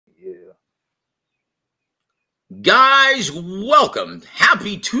Guys, welcome.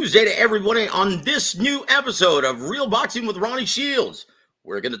 Happy Tuesday to everybody on this new episode of Real Boxing with Ronnie Shields.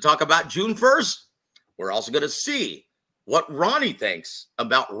 We're going to talk about June 1st. We're also going to see what Ronnie thinks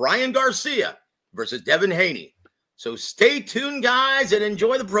about Ryan Garcia versus Devin Haney. So stay tuned, guys, and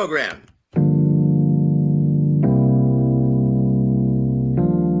enjoy the program.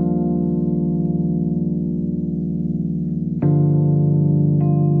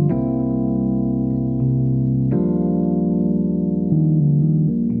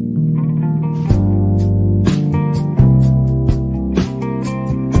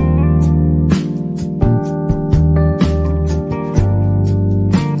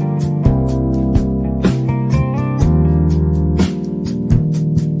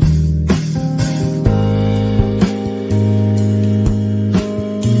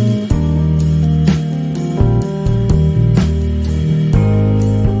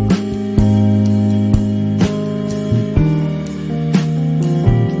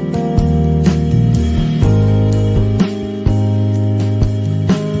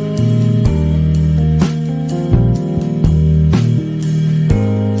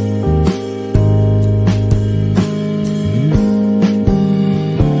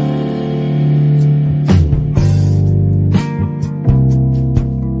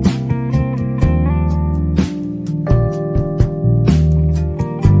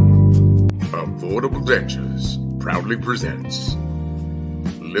 Proudly presents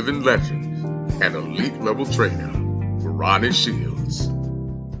Living Legend and Elite Level Trainer Ronnie Shields.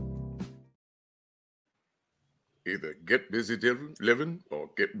 Either get busy living or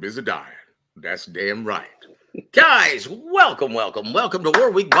get busy dying. That's damn right. Guys, welcome to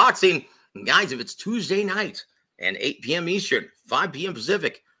World Week Boxing. Guys, if it's Tuesday night and 8 p.m. Eastern, 5 p.m.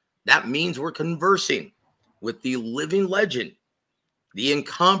 Pacific, that means we're conversing with the living legend, the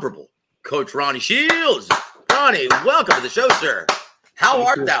incomparable Coach Ronnie Shields. Ronnie, welcome to the show, sir. How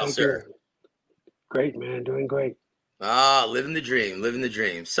art thou, sir? Great, man. Doing great. Ah, living the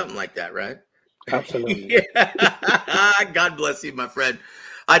dream. Something like that, right? Absolutely. Yeah. God bless you, my friend.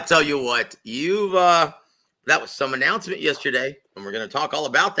 I tell you what, that was some announcement yesterday, and we're going to talk all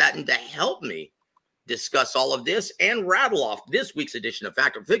about that. And to help me discuss all of this and rattle off this week's edition of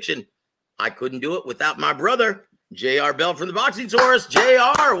Fact or Fiction, I couldn't do it without my brother, J.R. Bell from the Boxing Source.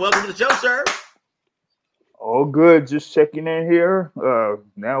 J.R., welcome to the show, sir. All good. Just checking in here.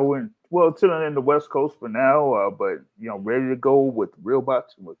 Now chilling in the West Coast for now, but ready to go with Real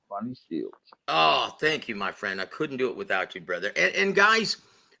Boxing with Ronnie Shields. Oh, thank you, my friend. I couldn't do it without you, brother. And guys,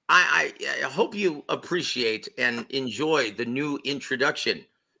 I hope you appreciate and enjoy the new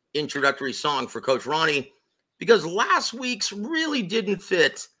introductory song for Coach Ronnie, because last week's really didn't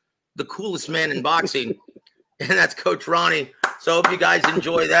fit the coolest man in boxing, and that's Coach Ronnie. So I hope you guys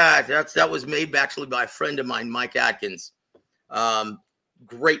enjoy that. That was made actually by a friend of mine, Mike Atkins.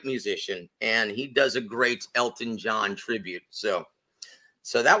 Great musician, and he does a great Elton John tribute. So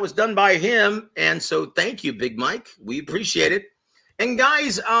that was done by him, and so thank you, Big Mike. We appreciate it. And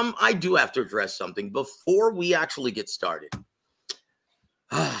guys, I do have to address something before we actually get started.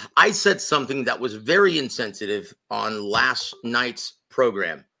 I said something that was very insensitive on last night's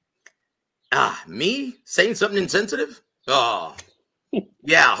program. Me saying something insensitive? Oh,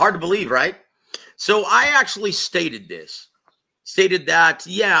 yeah, hard to believe, right? So I actually stated that,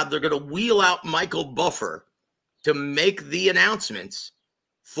 yeah, they're going to wheel out Michael Buffer to make the announcements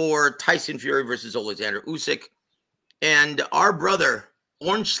for Tyson Fury versus Alexander Usyk. And our brother,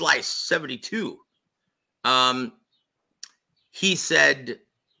 Orange Slice 72, he said,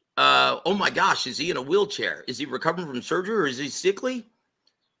 oh my gosh, is he in a wheelchair? Is he recovering from surgery or is he sickly?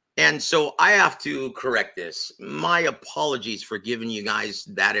 And so I have to correct this. My apologies for giving you guys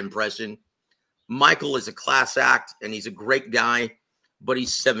that impression. Michael is a class act, and he's a great guy, but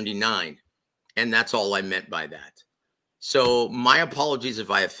he's 79, and that's all I meant by that. So my apologies if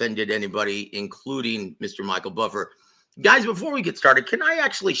I offended anybody, including Mr. Michael Buffer. Guys, before we get started, can I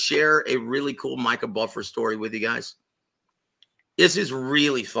actually share a really cool Michael Buffer story with you guys? This is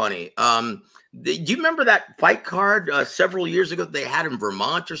really funny. Do you remember that fight card several years ago they had in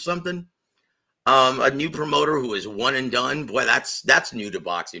Vermont or something? A new promoter who was one and done. Boy, that's new to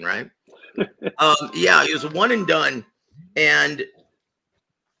boxing, right? Yeah, he was one and done. And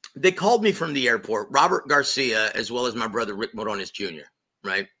they called me from the airport, Robert Garcia, as well as my brother Rick Morones Jr.,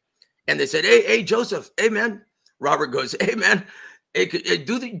 right? And they said, hey, Joseph, hey, man. Robert goes, hey, man, hey,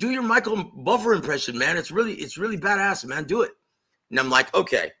 do your Michael Buffer impression, man. It's really badass, man. Do it. And I'm like,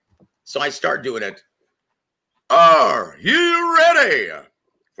 okay. So I start doing it. Are you ready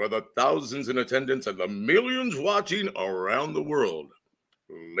for the thousands in attendance and the millions watching around the world?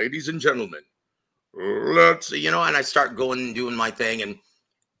 Ladies and gentlemen, let's, and I start going and doing my thing, and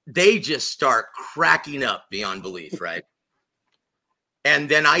they just start cracking up beyond belief, right? And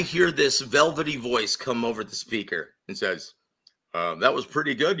then I hear this velvety voice come over the speaker and says, that was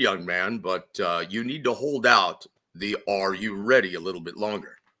pretty good, young man, but you need to hold out the "Are you ready?" a little bit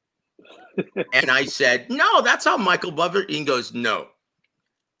longer. And I said, no, that's how Michael Buffer. And he goes, no,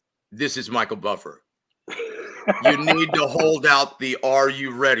 this is Michael Buffer. You need to hold out the "Are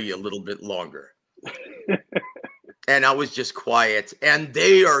you ready?" a little bit longer. And I was just quiet. And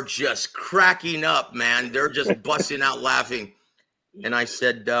they are just cracking up, man. They're just busting out laughing. And I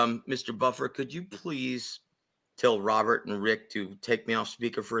said, Mr. Buffer, could you please tell Robert and Rick to take me off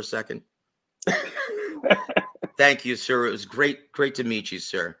speaker for a second? Thank you, sir. It was great to meet you,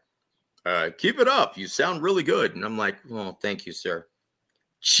 sir. Keep it up. You sound really good. And I'm like, oh, thank you, sir.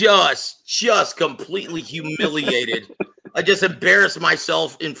 Just completely humiliated. I just embarrassed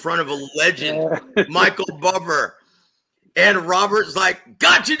myself in front of a legend, Michael Buffer. And Robert's like,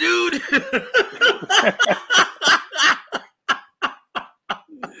 gotcha, dude.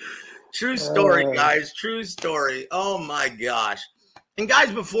 True story, guys. True story. Oh, my gosh. And,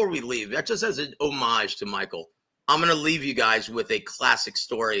 guys, before we leave, that just as an homage to Michael, I'm going to leave you guys with a classic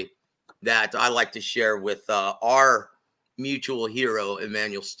story that I like to share with our mutual hero,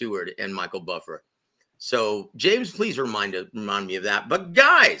 Emmanuel Stewart, and Michael Buffer. So, James, please remind me of that. But,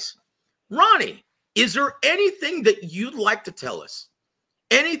 guys, Ronnie, is there anything that you'd like to tell us?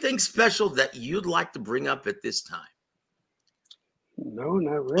 Anything special that you'd like to bring up at this time? No,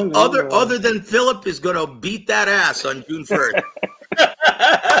 not really. Other than Philip is going to beat that ass on June 1st.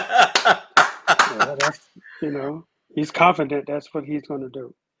 That's, he's confident that's what he's going to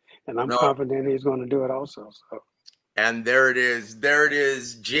do. And I'm confident he's going to do it also. So. And there it is. There it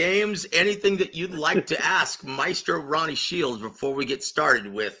is. James, anything that you'd like to ask Maestro Ronnie Shields before we get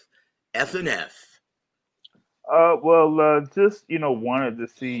started with F&F? Just, wanted to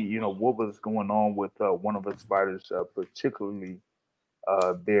see, what was going on with one of his fighters, particularly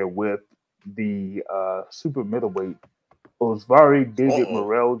there with the super middleweight, Osvari David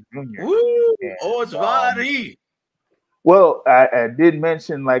Morrell Jr. Woo! Osvari! Well, I did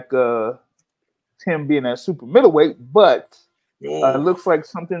mention him being a super middleweight, but looks like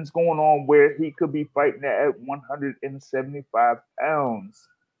something's going on where he could be fighting at 175 pounds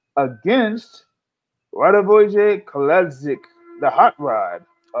against Radovoje Kaledzic, the Hot Rod.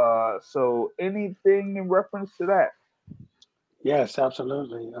 So anything in reference to that? Yes,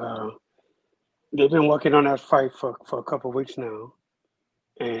 absolutely. They've been working on that fight for a couple of weeks now,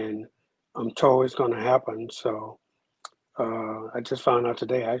 and I'm told it's going to happen. So I just found out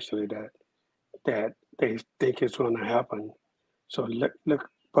today, actually, that they think it's going to happen. So look,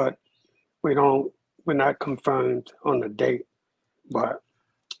 but we're not confirmed on the date, but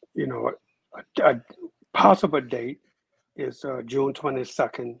a possible date is June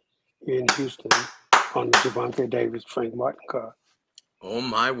 22nd in Houston on the Gervonta Davis Frank Martin card. Oh,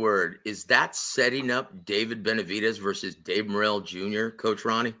 my word. Is that setting up David Benavidez versus Dave Morrell Jr., Coach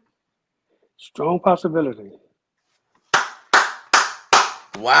Ronnie? Strong possibility.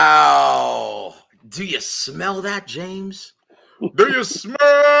 Wow. Do you smell that, James? Do you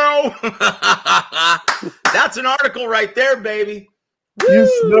smell? That's an article right there, baby. You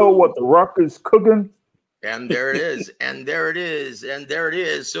smell what the Rock is cooking? And there it is. And there it is. And there it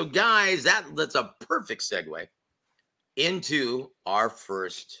is. So, guys, that's a perfect segue into our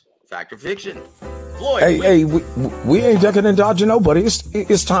first Fact or Fiction. Floyd. Hey, we ain't ducking and dodging nobody.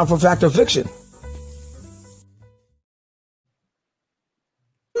 It's time for Fact or Fiction.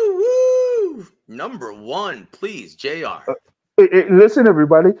 Woo-woo. Number one, please, JR. Listen,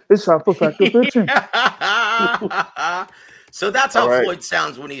 everybody. It's time for Fact or Fiction. So that's how Floyd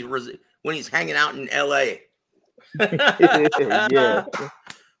sounds when he's hanging out in L.A. Yeah.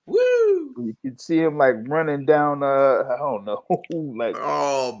 Woo! You can see him running down. I don't know,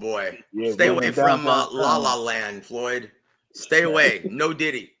 Oh boy! Yeah, stay away from La La Land, Floyd. Stay away. No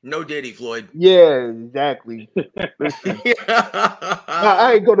Diddy, Floyd. Yeah, exactly. Listen,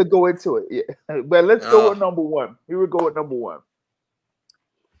 I ain't gonna go into it. Yeah, but let's go with number one. Here we go with number one.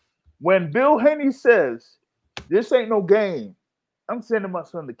 When Bill Haney says, "This ain't no game," I'm sending my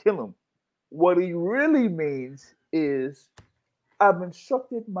son to kill him. What he really means is, I've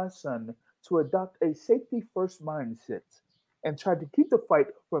instructed my son to adopt a safety-first mindset and try to keep the fight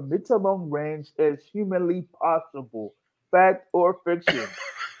from mid to long range as humanly possible. Fact or fiction?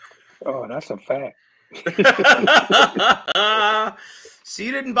 Oh, that's a fact. So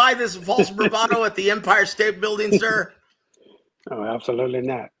you didn't buy this false bravado at the Empire State Building, sir? Oh, absolutely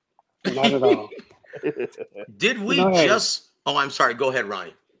not. Not at all. Did we just... Oh, I'm sorry. Go ahead,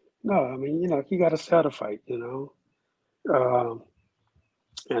 Ronnie. No, I mean, he got to sell the fight, and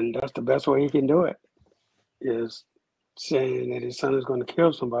that's the best way he can do it, is saying that his son is going to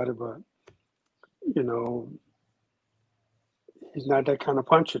kill somebody, but, you know, he's not that kind of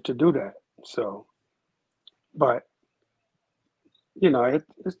puncher to do that. So, but,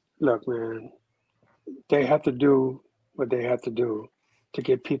 look, man, they have to do what they have to do to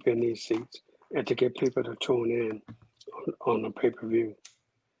get people in these seats and to get people to tune in on the pay-per-view,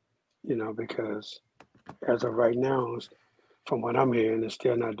 because as of right now, from what I'm hearing, it's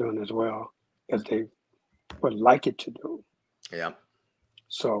still not doing as well as they would like it to do. Yeah.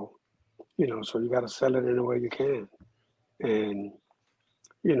 So, so you got to sell it any way you can. And,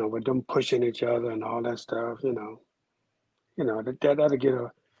 with them pushing each other and all that stuff, that'll get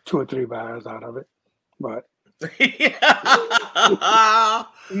 2 or 3 buys out of it. But He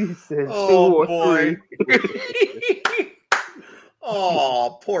said 2 oh or boy. 3.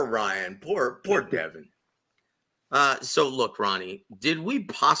 Oh, poor Ryan. Poor Devin. So look, Ronnie, did we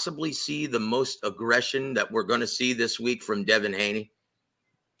possibly see the most aggression that we're going to see this week from Devin Haney?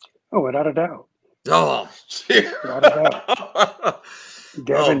 Oh, without a doubt. Oh, without a doubt.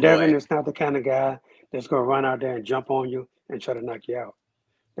 Devin boy. is not the kind of guy that's going to run out there and jump on you and try to knock you out.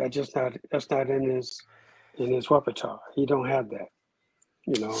 That's not in his repertoire. He don't have that.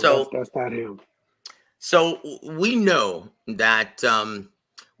 So that's not him. So we know that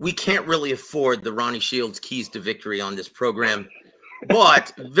we can't really afford the Ronnie Shields keys to victory on this program,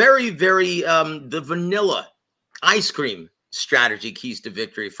 but very, very the vanilla ice cream strategy keys to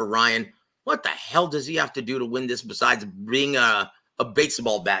victory for Ryan. What the hell does he have to do to win this besides bring a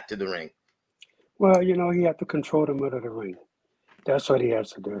baseball bat to the ring? Well, he has to control the middle of the ring. That's what he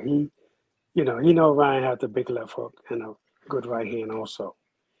has to do. He Ryan has the big left hook and a good right hand also.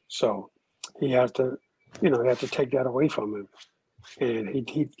 So he has to, he has to take that away from him. And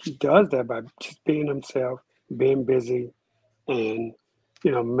he does that by just being himself, being busy, and,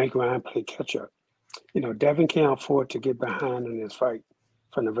 make Ryan play catch up. Devin can't afford to get behind in this fight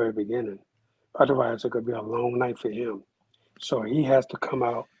from the very beginning. Otherwise, it could be a long night for him. So he has to come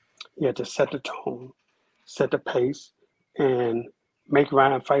out. He has to set the tone, set the pace, and make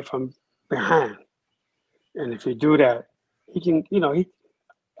Ryan fight from behind. And if you do that, he can,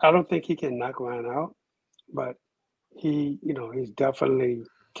 I don't think he can knock Ryan out, but he's definitely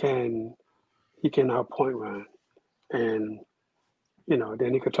he can outpoint Ryan. And,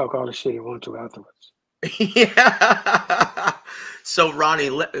 then he could talk all the shit he wants to afterwards. Yeah. So, Ronnie,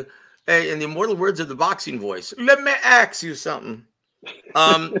 in the immortal words of the boxing voice, let me ask you something.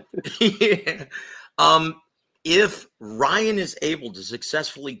 Yeah. If Ryan is able to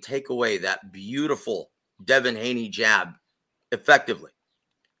successfully take away that beautiful Devin Haney jab effectively,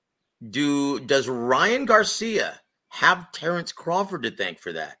 does Ryan Garcia have Terrence Crawford to thank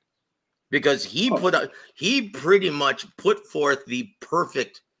for that? Because he pretty much put forth the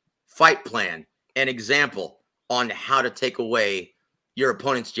perfect fight plan and example on how to take away your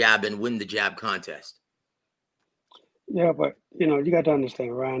opponent's jab and win the jab contest. Yeah, but you got to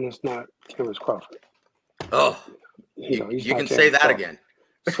understand, Ryan is not Terrence Crawford. Oh, you can say that again.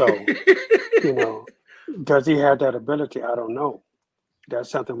 So, does he have that ability? I don't know. That's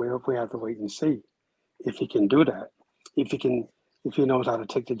something we have to wait and see if he can do that. If he knows how to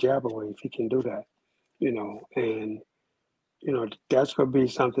take the jab away, if he can do that, and that's going to be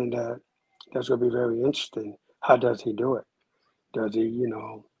something that's going to be very interesting. How does he do it? Does he,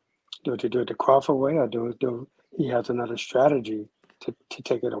 do it the Crawford way, or do he has another strategy to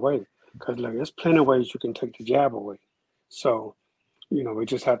take it away? Because there's plenty of ways you can take the jab away. So, we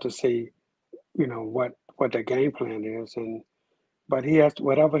just have to see, what the game plan is, but he has to,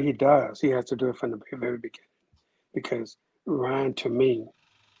 whatever he does, he has to do it from the very beginning. Because Ryan, to me,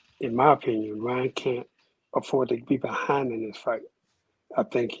 in my opinion, Ryan can't afford to be behind in this fight. I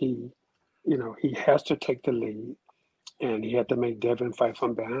think he has to take the lead, and he had to make Devin fight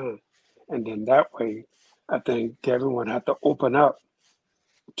from behind. And then that way, I think Devin would have to open up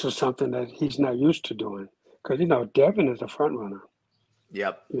to something that he's not used to doing. Because, Devin is a front runner.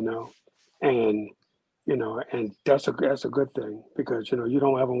 Yep. And that's a good thing, because, you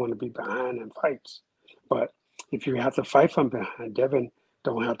don't ever want to be behind in fights. But if you have to fight from behind, Devin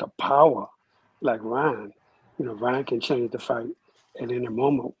don't have the power like Ryan. Ryan can change the fight at any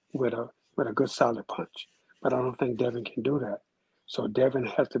moment with a good solid punch. But I don't think Devin can do that. So Devin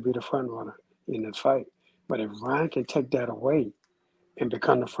has to be the front runner in this fight. But if Ryan can take that away and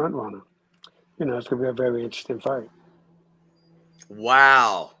become the front runner, it's going to be a very interesting fight.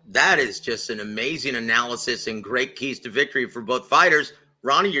 Wow. That is just an amazing analysis and great keys to victory for both fighters.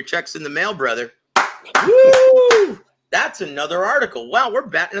 Ronnie, your check's in the mail, brother. Woo! That's another article. Wow, we're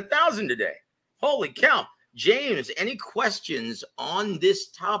batting 1,000 today. Holy cow. James, any questions on this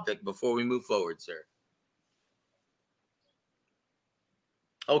topic before we move forward, sir?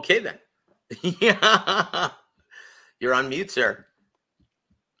 Okay, then. Yeah. You're on mute, sir.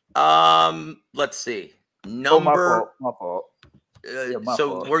 Let's see. Number. My fault. Yeah, my so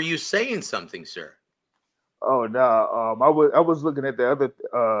fault. were you saying something, sir? Oh no, I was looking at the other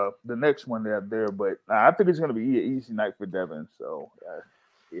the next one there, but I think it's gonna be an easy night for Devin. So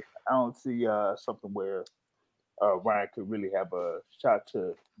yeah, I don't see something where Ryan could really have a shot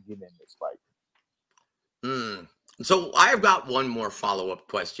to get in this fight. So I've got one more follow-up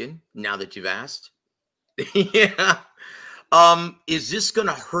question now that you've asked. Yeah. Is this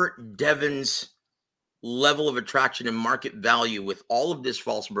gonna hurt Devin's level of attraction and market value with all of this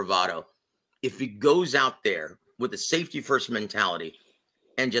false bravado if he goes out there with a safety first mentality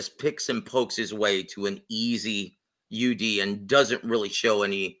and just picks and pokes his way to an easy UD and doesn't really show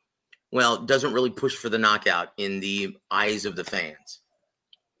any, well, doesn't really push for the knockout in the eyes of the fans?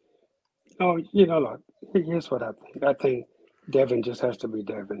 Oh, you know, look, here's what I think. I think Devin just has to be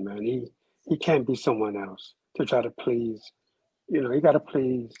Devin, man. He can't be someone else to try to please. You know, he got to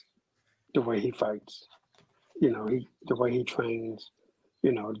please the way he fights. You know, the way he trains.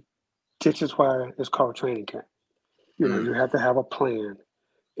 You know, this is why it's called training camp. You know, you have to have a plan.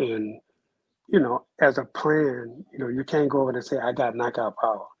 And, you know, as a plan, you know, you can't go over and say, I got knockout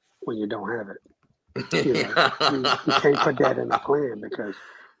power when you don't have it. You know, you can't put that in the plan because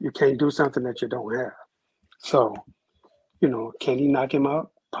you can't do something that you don't have. So, you know, can he knock him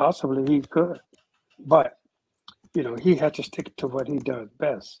out? Possibly he could. But, you know, he had to stick to what he does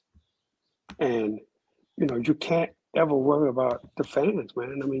best. And, you know, you can't ever worry about the fans,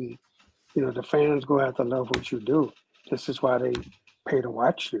 man. I mean, you know, the fans go have to love what you do. This is why they pay to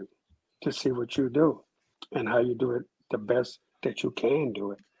watch you, to see what you do and how you do it the best that you can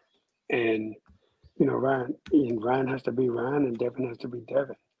do it. And, you know, Ryan has to be Ryan and Devin has to be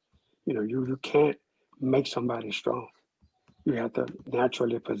Devin. You know, you can't make somebody strong. You have to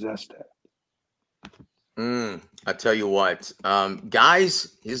naturally possess that. I tell you what,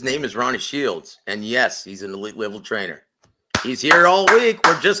 guys, his name is Ronnie Shields. And yes, he's an elite level trainer. He's here all week.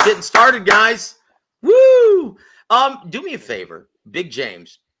 We're just getting started, guys. Woo! Do me a favor, Big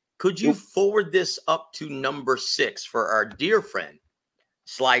James. Could you forward this up to number 6 for our dear friend,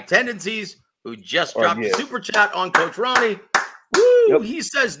 Sly Tendencies, who just dropped a super chat on Coach Ronnie? Woo! He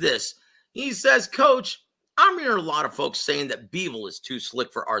says this. He says, Coach, I'm hearing a lot of folks saying that Bivol is too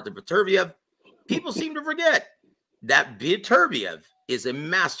slick for Arthur Beterbiev. People seem to forget that Beterbiev is a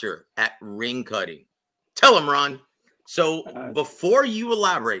master at ring cutting. Tell him, Ron. So before you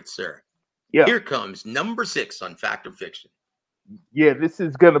elaborate, sir, here comes number 6 on Fact or Fiction. Yeah, this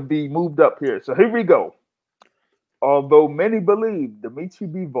is going to be moved up here. So here we go. Although many believe Dmitry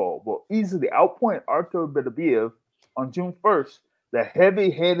Bivol will easily outpoint Arthur Beterbiev on June 1st, the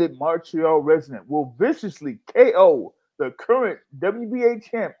heavy-handed Montreal resident will viciously KO the current WBA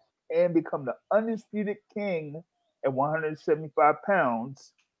champ and become the undisputed king at 175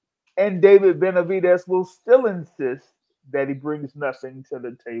 pounds. And David Benavidez will still insist that he brings nothing to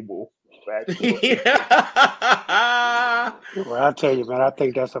the table. Well, I'll tell you, man, I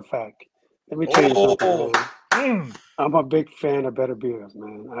think that's a fact. Let me tell you something, man. I'm a big fan of Beterbiev,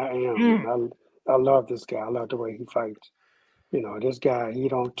 man. I am. I love this guy. I love the way he fights. You know, this guy, he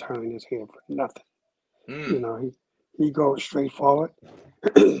don't turn his head for nothing. You know, he goes straight forward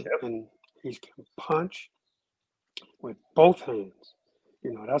and he can punch with both hands.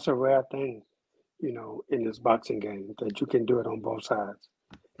 You know, that's a rare thing, you know, in this boxing game, that you can do it on both sides.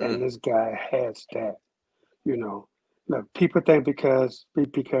 And this guy has that, you know. Look, people think because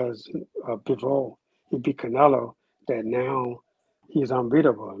Bivol, he beat Canelo, that now he's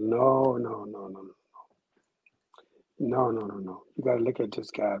unbeatable. No. You got to look at this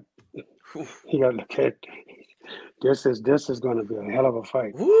guy. You got to look at this is going to be a hell of a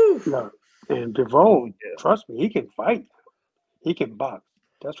fight. Look, and Bivol, trust me, he can fight. He can box.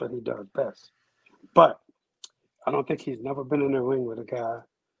 That's what he does best. But I don't think he's never been in the ring with a guy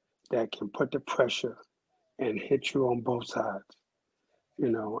that can put the pressure and hit you on both sides. You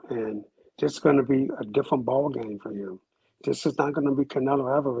know, and this is going to be a different ball game for him. This is not going to be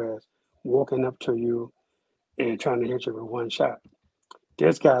Canelo Alvarez walking up to you and trying to hit you with one shot.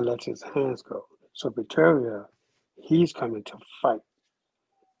 This guy lets his hands go. So Beterbiev, he's coming to fight.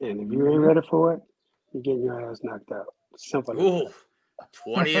 And if you ain't ready for it, you're getting your ass knocked out. Simple.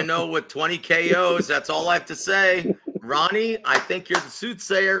 20-0 with 20 KOs. That's all I have to say. Ronnie, I think you're the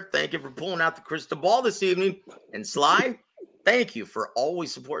soothsayer. Thank you for pulling out the crystal ball this evening. And Sly, thank you for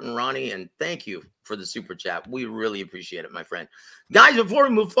always supporting Ronnie. And thank you for for the super chat. We really appreciate it, my friend. Guys, before we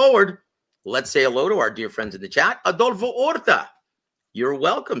move forward, let's say hello to our dear friends in the chat. Adolfo Horta, you're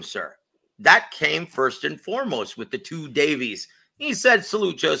welcome, sir. That came first and foremost with the two Davies. He said,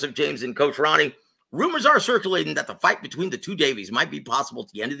 salute Joseph, James, and Coach Ronnie. Rumors are circulating that the fight between the two Davies might be possible at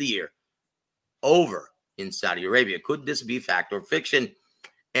the end of the year over in Saudi Arabia. Could this be fact or fiction?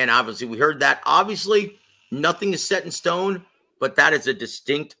 And obviously, we heard that. Obviously, nothing is set in stone, but that is a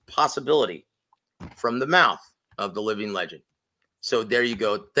distinct possibility from the mouth of the living legend. So there you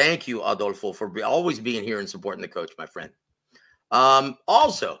go. Thank you, Adolfo, for always being here and supporting the coach, my friend.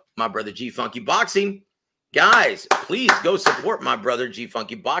 Also, my brother G Funky Boxing. Guys, please go support my brother G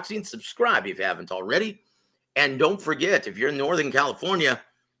Funky Boxing. Subscribe if you haven't already. And don't forget, if you're in Northern California,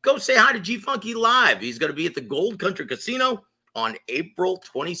 go say hi to G Funky live. He's going to be at the Gold Country Casino on April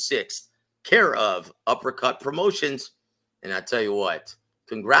 26th, care of Uppercut Promotions. And I tell you what,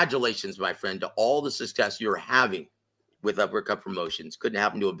 congratulations, my friend, to all the success you're having with Uppercut Promotions. Couldn't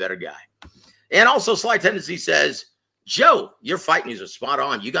happen to a better guy. And also, Sly Tendency says, Joe, your fight news is spot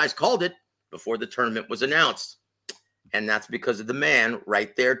on. You guys called it before the tournament was announced. And that's because of the man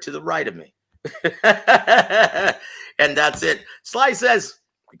right there to the right of me. And that's it. Sly says,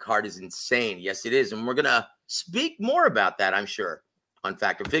 the card is insane. Yes, it is. And we're going to speak more about that, I'm sure, on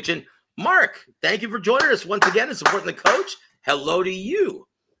Fact or Fiction. Mark, thank you for joining us once again and supporting the coach. Hello to you.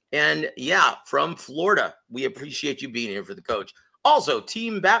 And yeah, from Florida, we appreciate you being here for the coach. Also,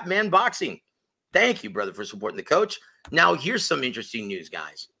 Team Batman Boxing. Thank you, brother, for supporting the coach. Now, here's some interesting news,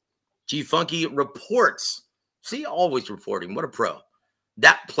 guys. G Funky reports. See, always reporting. What a pro.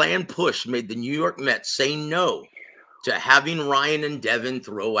 That planned push made the New York Mets say no to having Ryan and Devin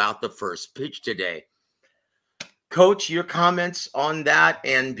throw out the first pitch today. Coach, your comments on that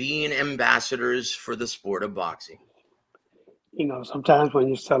and being ambassadors for the sport of boxing. You know, sometimes when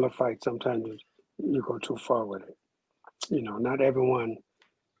you sell a fight, sometimes you go too far with it. You know, not everyone,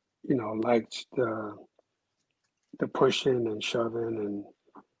 you know, likes the pushing and shoving and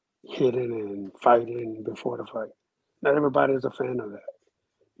hitting and fighting before the fight. Not everybody is a fan of that.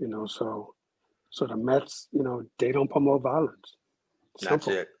 You know, so the Mets, you know, they don't promote violence. Simple. That's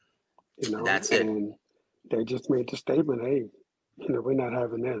it. You know, that's it. And they just made the statement, hey, you know, we're not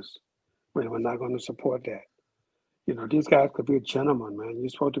having this. We're not going to support that. You know, these guys could be a gentleman, man. You're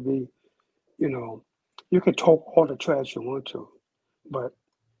supposed to be, you know, you can talk all the trash you want to, but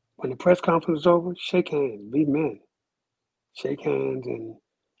when the press conference is over, shake hands, be men. Shake hands and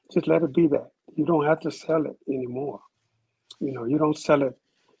just let it be that. You don't have to sell it anymore. You know, you don't sell it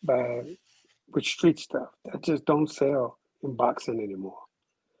with street stuff. That just don't sell in boxing anymore.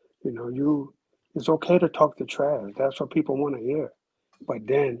 You know, it's okay to talk the trash. That's what people want to hear. But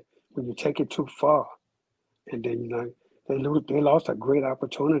then when you take it too far, and then, you know, they lost a great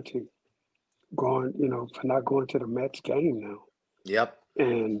opportunity for not going to the Mets game now. Yep.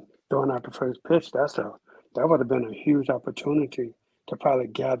 And throwing out the first pitch, that would have been a huge opportunity to probably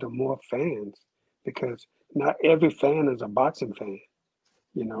gather more fans, because not every fan is a boxing fan,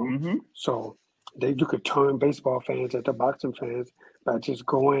 you know. Mm-hmm. So you could turn baseball fans into boxing fans by just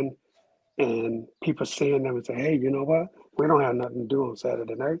going and people seeing them and say, hey, you know what? We don't have nothing to do on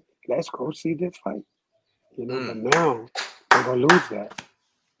Saturday night. Let's go see this fight. You know, but now they're going to lose that.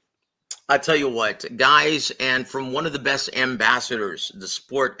 I tell you what, guys, and from one of the best ambassadors the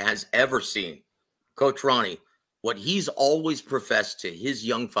sport has ever seen, Coach Ronnie, what he's always professed to his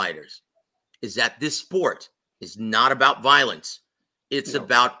young fighters is that this sport is not about violence. It's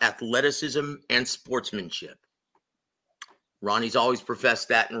about athleticism and sportsmanship. Ronnie's always professed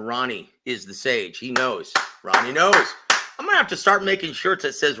that, and Ronnie is the sage. He knows. Ronnie knows. I'm going to have to start making shirts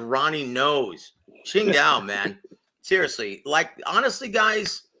that says Ronnie knows. Ching Dao, man. Seriously. Like, honestly,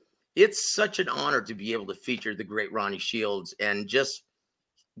 guys, it's such an honor to be able to feature the great Ronnie Shields and just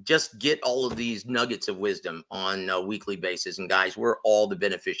get all of these nuggets of wisdom on a weekly basis. And, guys, we're all the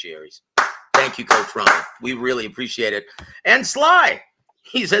beneficiaries. Thank you, Coach Ronnie. We really appreciate it. And Sly,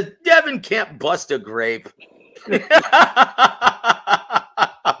 he says, Devin can't bust a grape.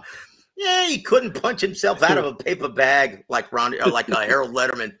 Yeah, he couldn't punch himself out of a paper bag like Ronnie, or like Harold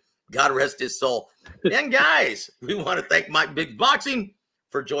Letterman. God rest his soul. And guys, we want to thank Mike Biggs Boxing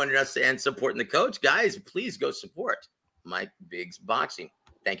for joining us and supporting the coach. Guys, please go support Mike Biggs Boxing.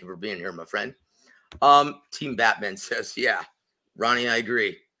 Thank you for being here, my friend. Team Batman says, yeah, Ronnie, I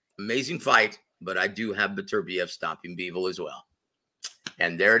agree. Amazing fight, but I do have Beterbiev stopping Bivol as well.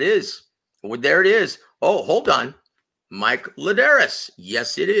 And there it is. Well, there it is. Oh, hold on. Mike Ladaris.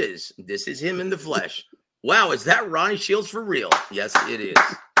 Yes, it is. This is him in the flesh. Wow, is that Ronnie Shields for real? Yes, it is.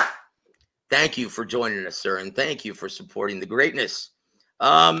 Thank you for joining us, sir, and thank you for supporting the greatness.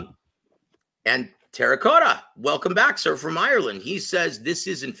 And Terracotta, welcome back, sir, from Ireland. He says this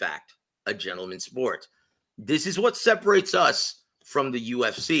is, in fact, a gentleman's sport. This is what separates us from the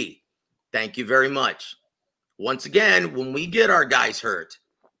UFC. Thank you very much. Once again, when we get our guys hurt,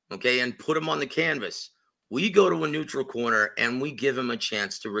 okay, and put them on the canvas, we go to a neutral corner and we give them a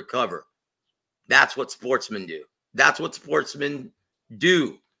chance to recover. That's what sportsmen do. That's what sportsmen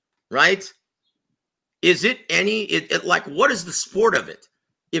do, right? Is it any, like, what is the sport of it?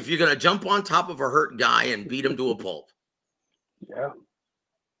 If you're going to jump on top of a hurt guy and beat him to a pulp. Yeah.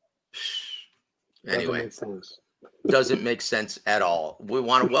 Anyway, doesn't make sense. Doesn't make sense at all. We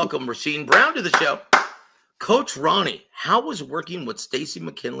want to welcome Rasheen Brown to the show. Coach Ronnie, how was working with Stacy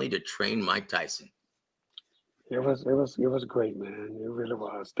McKinley to train Mike Tyson? It was great, man. It really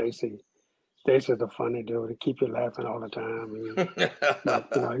was. Stacy's a funny dude. He keep you laughing all the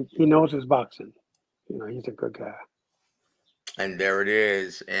time. He knows his boxing. He's a good guy. And there it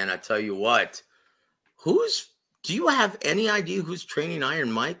is. And I tell you what, do you have any idea who's training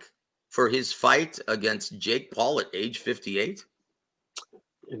Iron Mike for his fight against Jake Paul at age 58?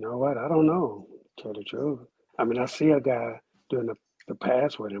 You know what? I don't know, to tell the truth. I mean, I see a guy doing the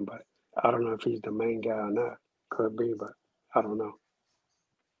pass with him, but I don't know if he's the main guy or not. Could be, but I don't know.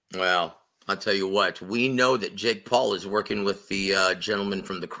 Well, I'll tell you what. We know that Jake Paul is working with the gentleman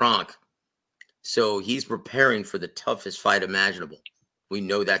from the Kronk. So he's preparing for the toughest fight imaginable. We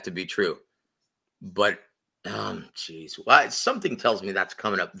know that to be true. But, geez, something tells me that's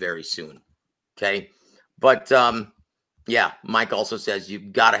coming up very soon. Okay. But, yeah, Mike also says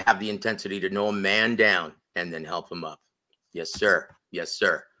you've got to have the intensity to know a man down and then help him up. Yes, sir. Yes,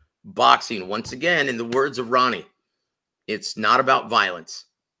 sir. Boxing, once again, in the words of Ronnie, it's not about violence.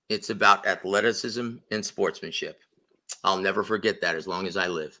 It's about athleticism and sportsmanship. I'll never forget that as long as I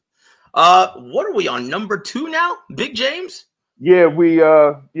live. What are we on, number 2 now? Big James? Yeah, we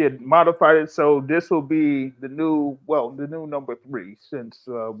modified it, so this will be the new number 3 since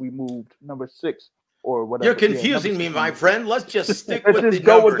we moved number 6 or whatever. You're confusing me, my friend. Let's just stick with the just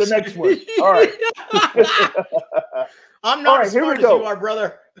go numbers. with the next one. All right. I'm not as smart as you are,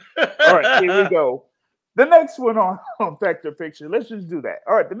 brother. All right, here we go. The next one on Fact or Fiction. Let's just do that.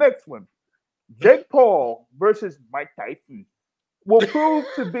 All right, the next one. Jake Paul versus Mike Tyson will prove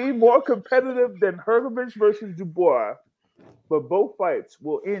to be more competitive than HRGOVIC versus DUBOIS, but both fights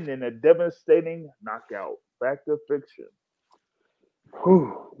will end in a devastating knockout. Fact or Fiction?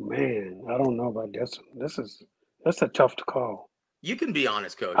 Whew, man, I don't know about this one. That's a tough to call. You can be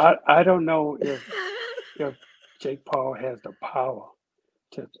honest, Coach. I don't know if Jake Paul has the power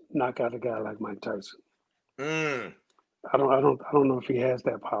to knock out a guy like Mike Tyson. I don't know if he has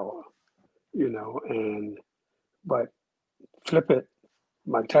that power, but flip it,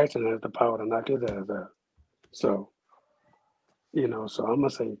 Mike Tyson has the power to knock his ass out. So, so I'm gonna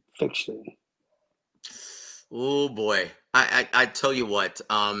say fiction. Oh boy. I tell you what,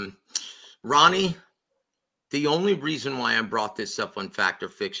 Ronnie, the only reason why I brought this up on Fact or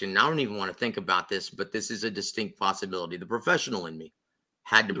Fiction, and I don't even want to think about this, but this is a distinct possibility. The professional in me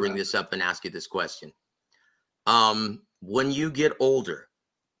had to bring this up and ask you this question. When you get older,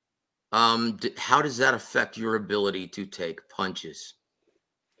 how does that affect your ability to take punches?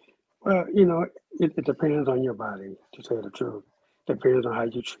 Well, it depends on your body, to tell the truth. Depends on how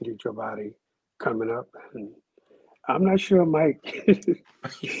you treated your body coming up. And I'm not sure Mike.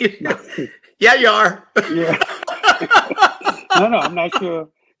 Yeah, you are. Yeah. No, I'm not sure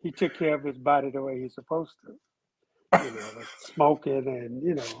he took care of his body the way he's supposed to. Like smoking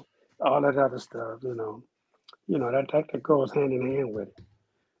and, all that other stuff, that goes hand in hand with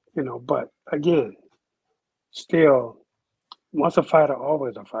it. But again, still, once a fighter,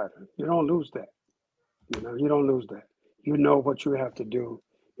 always a fighter. You don't lose that. You don't lose that. You know what you have to do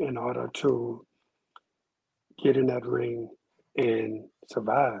in order to get in that ring and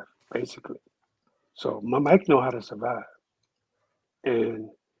survive, basically. So Mike knows how to survive. And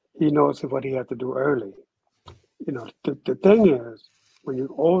he knows what he has to do early. The thing is, when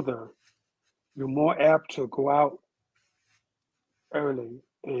you're older, you're more apt to go out early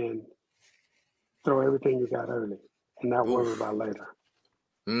and throw everything you got early and not worry about later.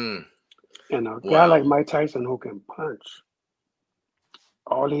 And a guy like Mike Tyson who can punch,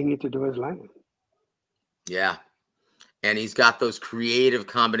 all he needs to do is land. Yeah. And he's got those creative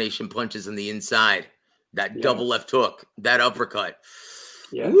combination punches on the inside. That double left hook, that uppercut.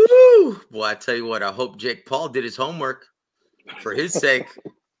 Yeah. Woo! Boy, I tell you what, I hope Jake Paul did his homework for his sake.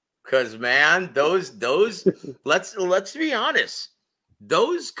 Because, man, those let's be honest.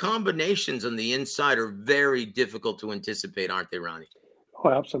 Those combinations on the inside are very difficult to anticipate, aren't they, Ronnie? Oh,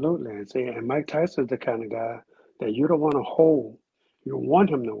 absolutely. And Mike Tyson's the kind of guy that you don't want to hold. You want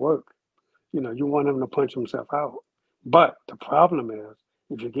him to work. You want him to punch himself out. But the problem is,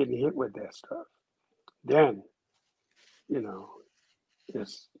 if you're getting hit with that stuff, then,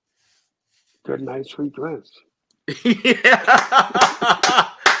 it's good night, sweet dreams. Yeah.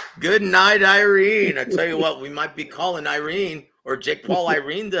 Good night, Irene. I tell you what, we might be calling Irene or Jake Paul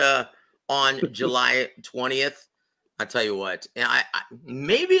Irene on July 20th. I tell you what,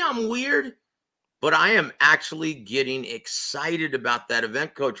 maybe I'm weird, but I am actually getting excited about that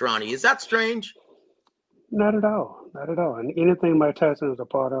event, Coach Ronnie. Is that strange? Not at all. Not at all. And anything Mike Tyson is a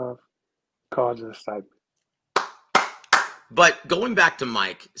part of causes excitement. But going back to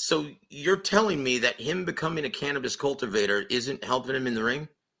Mike, so you're telling me that him becoming a cannabis cultivator isn't helping him in the ring?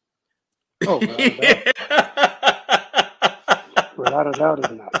 Oh, without a doubt,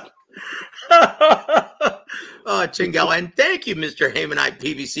 it's not. Oh, Chingo. And thank you, Mr. Haymanite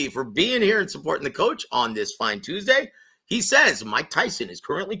PBC, for being here and supporting the coach on this fine Tuesday. He says Mike Tyson is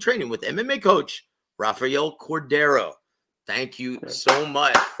currently training with MMA coach Rafael Cordero. Thank you so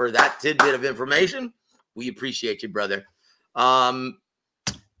much for that tidbit of information. We appreciate you, brother. AJ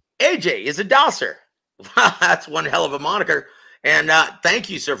is a dosser. That's one hell of a moniker. And thank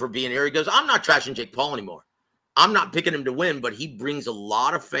you, sir, for being here. He goes, I'm not trashing Jake Paul anymore. I'm not picking him to win, but he brings a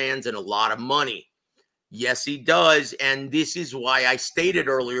lot of fans and a lot of money. Yes, he does. And this is why I stated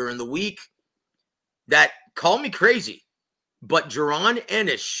earlier in the week that, call me crazy, but Jaron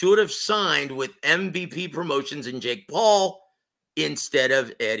Ennis should have signed with MVP Promotions and Jake Paul instead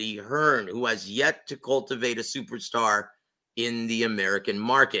of Eddie Hearn, who has yet to cultivate a superstar in the American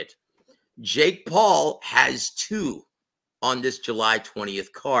market. Jake Paul has 2 on this July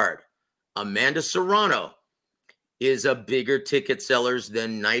 20th card. Amanda Serrano is a bigger ticket sellers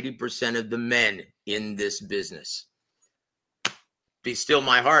than 90% of the men in this business. Be still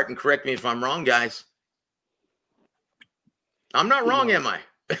my heart and correct me if I'm wrong, guys. I'm not wrong, am I?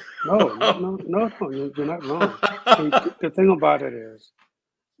 No, you're not wrong. The thing about it is,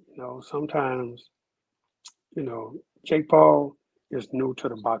 sometimes, Jake Paul is new to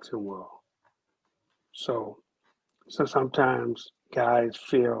the boxing world. So sometimes guys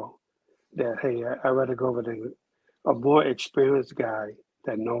feel that, hey, I'd rather go with a more experienced guy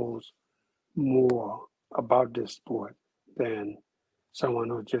that knows more about this sport than someone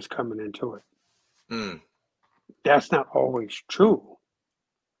who's just coming into it. That's not always true.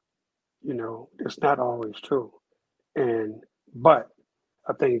 It's not always true. But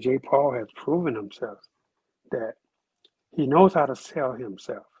I think Jake Paul has proven himself that he knows how to sell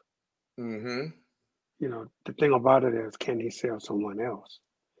himself. The thing about it is, can he sell someone else?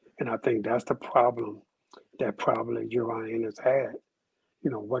 And I think that's the problem that probably Jaron Ennis had.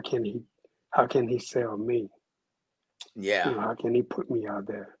 How can he sell me? Yeah. How can he put me out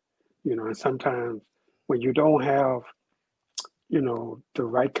there? And sometimes when you don't have, the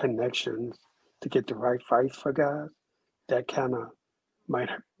right connections to get the right fights for guys, that kind of might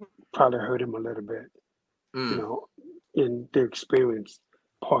probably hurt him a little bit, in the experience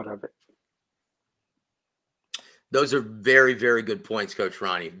part of it. Those are very, very good points, Coach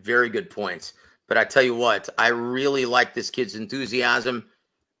Ronnie. Very good points. But I tell you what, I really like this kid's enthusiasm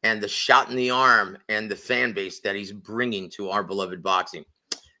and the shot in the arm and the fan base that he's bringing to our beloved boxing.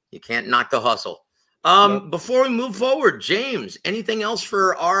 You can't knock the hustle. Before we move forward, James, anything else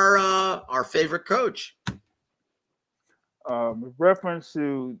for our favorite coach? With reference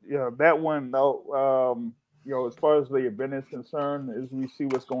to that one though, as far as the event is concerned, as we see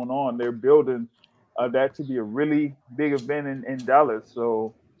what's going on, they're building that to be a really big event in Dallas.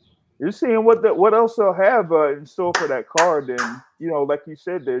 So you're seeing what else they'll have in store for that card. And like you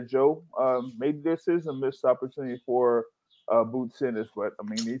said there, Joe, maybe this is a missed opportunity for Boots Ennis. But I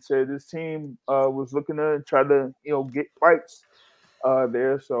mean, he said his team was looking to try to get fights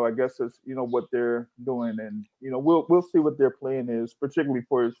there. So I guess it's what they're doing, and we'll see what their plan is, particularly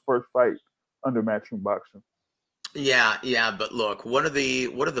for his first fight under Matchroom Boxing. Yeah. But look, one of the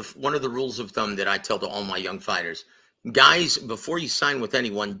rules of thumb that I tell to all my young fighters, guys, before you sign with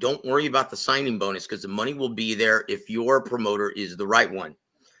anyone, don't worry about the signing bonus because the money will be there if your promoter is the right one.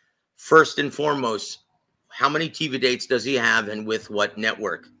 First and foremost, how many TV dates does he have and with what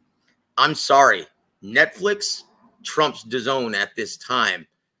network? I'm sorry, Netflix trumps DAZN at this time,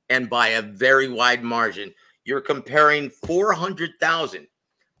 and by a very wide margin. You're comparing 400,000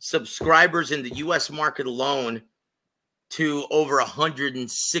 subscribers in the U.S. market alone to over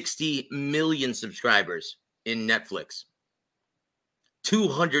 160 million subscribers in Netflix.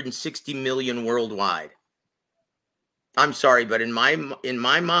 260 million worldwide. I'm sorry, but in my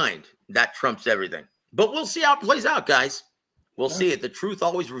mind, that trumps everything. But we'll see how it plays out, guys. We'll see it. The truth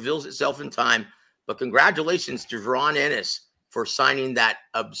always reveals itself in time. But congratulations to Jaron Ennis for signing that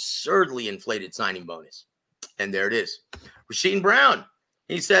absurdly inflated signing bonus. And there it is. Rasheed Brown,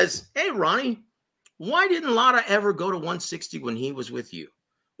 he says, hey, Ronnie, why didn't Lotta ever go to 160 when he was with you?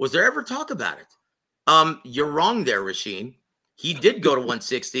 Was there ever talk about it? You're wrong there, Rasheed. He did go to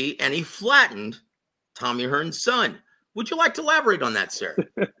 160, and he flattened Tommy Hearn's son. Would you like to elaborate on that, sir?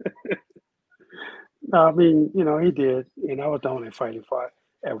 No, I mean, you know, he did. You know, I was the only fight he fought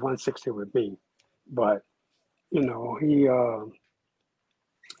at 160 with me. But, you know, I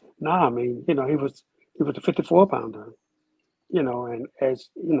mean, you know, he was a 54-pounder. You know, and as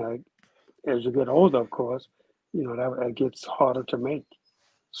you get older, of course, you know, that gets harder to make.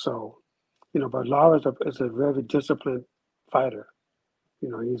 So, you know, but Lara is a very disciplined fighter. You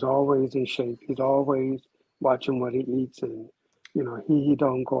know, he's always in shape. He's always watching what he eats, and, you know, he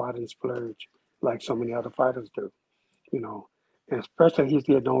don't go out and splurge like so many other fighters do. You know, and especially he's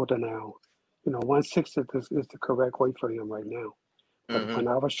getting older now. You know, 160 is the correct weight for him right now. But when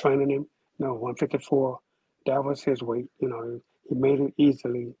I was training him, you know, 154, that was his weight. You know, he made it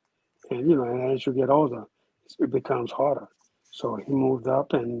easily. And, you know, and as you get older, it becomes harder. So he moved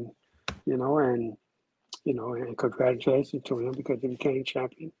up, and, and congratulations to him because he became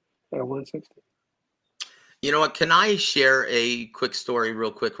champion at 160. You know what? Can I share a quick story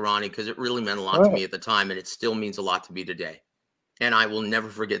real quick, Ronnie? Because it really meant a lot to me at the time, and it still means a lot to me today. And I will never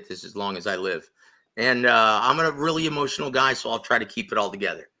forget this as long as I live. And I'm a really emotional guy, so I'll try to keep it all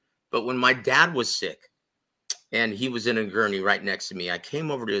together. But when my dad was sick and he was in a gurney right next to me, I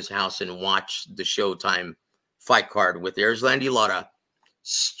came over to his house and watched the Showtime fight card with Erislandy Lara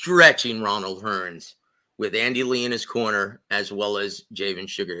stretching Ronald Hearns with Andy Lee in his corner, as well as Javen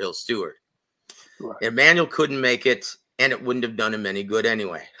Sugar Hill Stewart. Right. Emmanuel couldn't make it, and it wouldn't have done him any good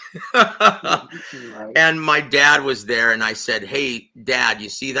anyway. Right. And my dad was there, and I said, hey, Dad, you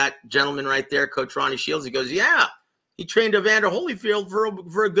see that gentleman right there, Coach Ronnie Shields? He goes, yeah. He trained Evander Holyfield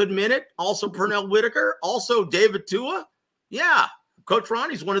for a good minute. Also Pernell Whitaker. Also David Tua. Yeah, Coach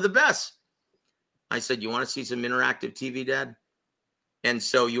Ronnie's one of the best. I said, you want to see some interactive TV, Dad? And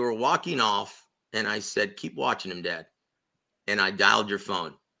so you were walking off, and I said, keep watching him, Dad. And I dialed your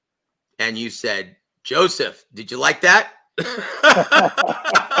phone. And you said, Joseph, did you like that?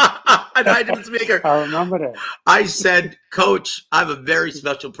 And I didn't speak. I remember that. I said, Coach, I have a very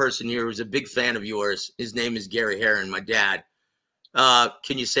special person here who's a big fan of yours. His name is Gary Herron, my dad.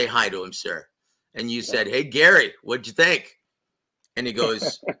 Can you say hi to him, sir? And you said, hey, Gary, what'd you think? And he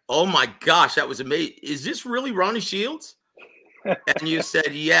goes, oh, my gosh, that was amazing. Is this really Ronnie Shields? And you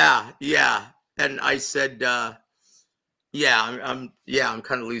said, yeah. And I said, I'm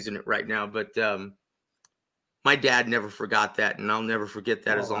kind of losing it right now. But my dad never forgot that, and I'll never forget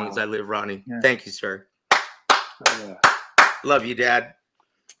that as long as I live, Ronnie. Yeah. Thank you, sir. Love you, Dad.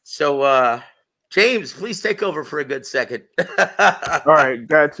 So, James, please take over for a good second. All right,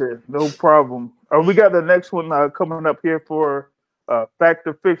 gotcha. No problem. We got the next one coming up here for Fact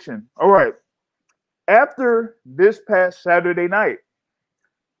or Fiction. All right. After this past Saturday night,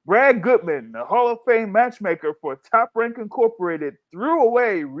 Brad Goodman, the Hall of Fame matchmaker for Top Rank Incorporated, threw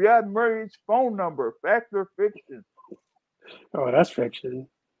away Riyad Murray's phone number. Fact or fiction? Oh, that's fiction.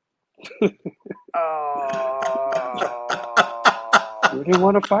 You didn't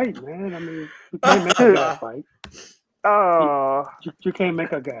want to fight, man. I mean, you can't make a guy fight. You can't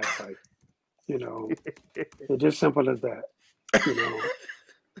make a guy fight. You know, it's just simple as that. You know,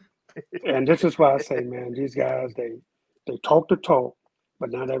 and this is why I say, man, these guys they talk the talk,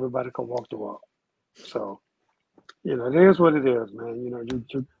 but not everybody can walk the walk. So, you know, it is what it is, man. You know, you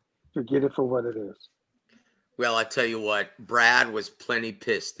get it for what it is. Well, I tell you what, Brad was plenty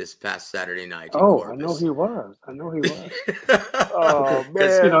pissed this past Saturday night. Oh, I know he was. Oh,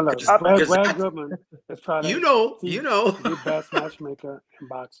 man. You know, look, Brad Goodman is probably the best matchmaker in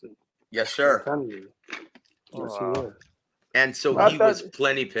boxing. Yes, sir. I'm telling you. Yes, he is. And so he was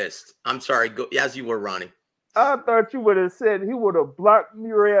plenty pissed. I'm sorry. Go, as you were, Ronnie. I thought you would have said he would have blocked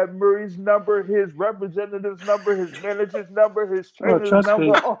Murray Murray's number, his representative's number, his manager's number, his trainer's number.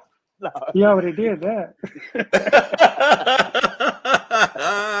 Me. Oh, no. He already did that.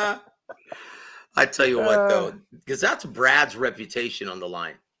 I tell you what, though, because that's Brad's reputation on the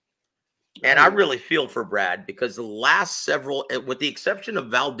line. And I really feel for Brad because the last several, with the exception of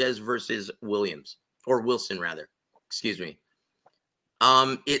Valdez versus Wilson, rather, excuse me.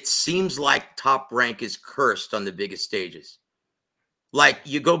 It seems like Top Rank is cursed on the biggest stages. Like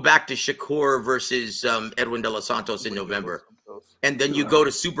you go back to Shakur versus Edwin De Los Santos in November. And then you go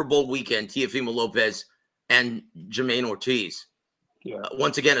to Super Bowl weekend, Teofimo Lopez and Jermaine Ortiz.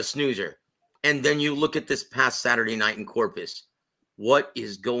 Once again, a snoozer. And then you look at this past Saturday night in Corpus. What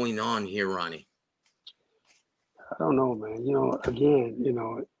is going on here, Ronnie? I don't know, man. You know, again, you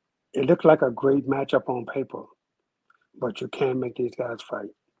know, it looked like a great matchup on paper, but you can't make these guys fight.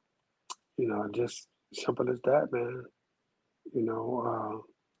 You know, just simple as that, man. You know,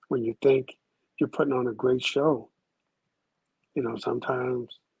 when you think you're putting on a great show, you know,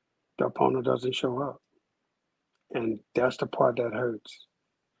 sometimes the opponent doesn't show up. And that's the part that hurts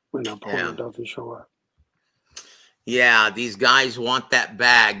when the opponent doesn't show up. Yeah, these guys want that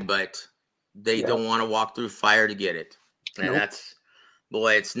bag, but they don't want to walk through fire to get it. And that's,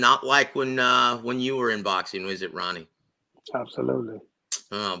 boy, it's not like when you were in boxing, was it, Ronnie? Absolutely.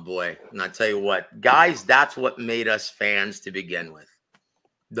 Oh, boy. And I tell you what, guys, that's what made us fans to begin with.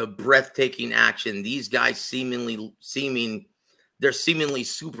 The breathtaking action. These guys they're seemingly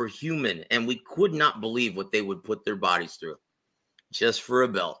superhuman, and we could not believe what they would put their bodies through just for a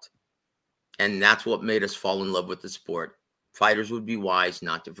belt. And that's what made us fall in love with the sport. Fighters would be wise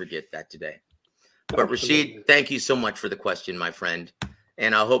not to forget that today. But Rashid, thank you so much for the question, my friend.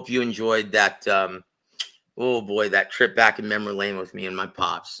 And I hope you enjoyed that, oh boy, that trip back in memory lane with me and my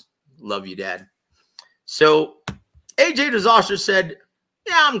pops. Love you, Dad. So AJ Disaster said,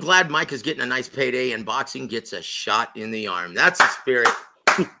 yeah, I'm glad Mike is getting a nice payday and boxing gets a shot in the arm. That's the spirit.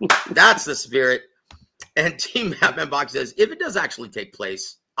 That's the spirit. And Team Batman Box says, if it does actually take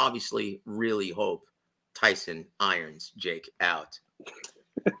place, obviously really hope Tyson irons Jake out.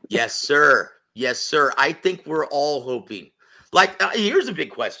 Yes, sir. Yes, sir. I think we're all hoping. Like, here's a big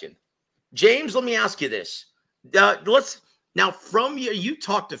question. James, let me ask you this. Now, from you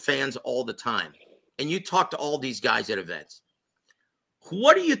talk to fans all the time, and you talk to all these guys at events.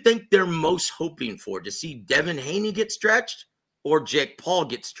 What do you think they're most hoping for? To see Devin Haney get stretched or Jake Paul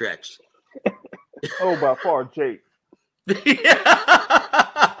get stretched? Oh, by far, Jake. By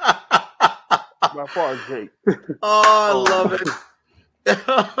far, Jake. Oh, I love it.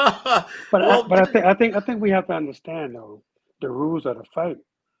 But I think we have to understand though the rules of the fight.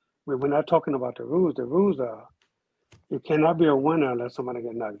 We're not talking about the rules. The rules are you cannot be a winner unless somebody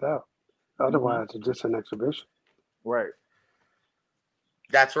get knocked out. Otherwise, it's just an exhibition. Right.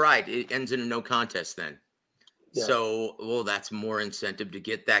 That's right. It ends in a no contest then. Yeah. So, well, that's more incentive to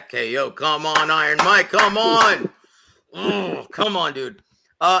get that KO. Come on, Iron Mike. Come on. Oh, come on, dude.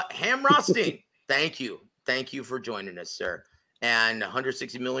 Ham Rothstein, thank you. Thank you for joining us, sir. And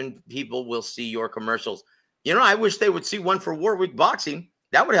 160 million people will see your commercials. You know, I wish they would see one for Warwick Boxing.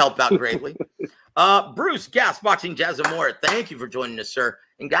 That would help out greatly. Bruce, Gas Boxing, Jazz and more. Thank you for joining us, sir.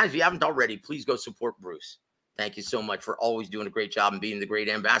 And guys, if you haven't already, please go support Bruce. Thank you so much for always doing a great job and being the great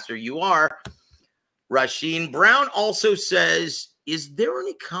ambassador you are. Rasheen Brown also says, is there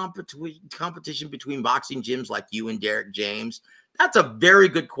any competition between boxing gyms like you and Derek James? That's a very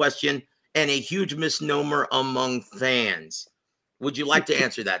good question and a huge misnomer among fans. Would you like to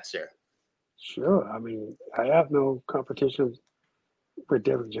answer that, sir? Sure. I mean, I have no competition with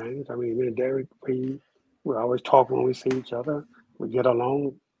Derek James. I mean, me and Derek, we always talk when we see each other. We get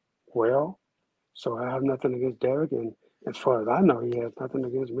along well. So I have nothing against Derek. And as far as I know, he has nothing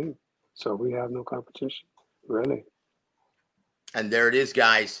against me. So we have no competition, really. And there it is,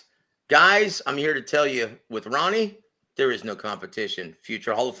 guys. Guys, I'm here to tell you, with Ronnie, there is no competition.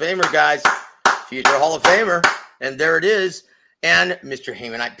 Future Hall of Famer, guys. Future Hall of Famer. And there it is. And Mr.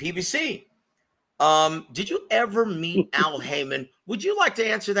 Heyman at PBC. Did you ever meet Al Heyman? Would you like to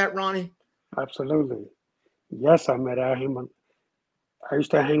answer that, Ronnie? Absolutely. Yes, I met Al Heyman. I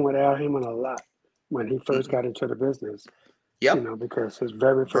used to hang with Al Heyman a lot when he first got into the business. Yep. You know, because his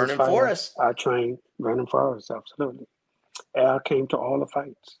very first Vernon fight, Forrest. I trained Vernon Forrest, absolutely. Al came to all the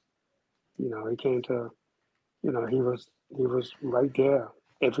fights. You know, he came to, you know, he was right there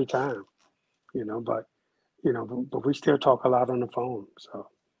every time. You know, but we still talk a lot on the phone. So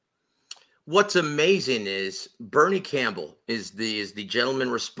what's amazing is Bernie Campbell is the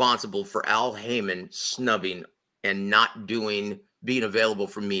gentleman responsible for Al Heyman snubbing and not being available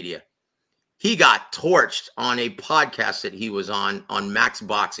for media. He got torched on a podcast that he was on Max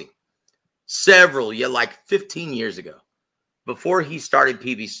Boxing like 15 years ago, before he started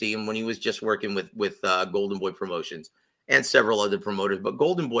PBC and when he was just working with Golden Boy Promotions and several other promoters. But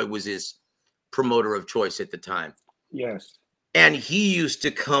Golden Boy was his promoter of choice at the time. Yes. And he used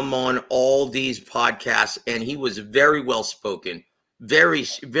to come on all these podcasts, and he was very well spoken, very,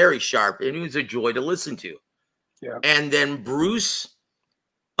 very sharp, and he was a joy to listen to. Yeah. And then Bruce,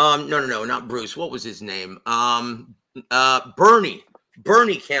 no, not Bruce. What was his name? Bernie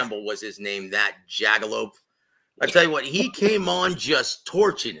Campbell was his name, that jackalope. I tell you what, he came on just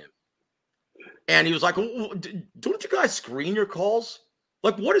torching him. And he was like, don't you guys screen your calls?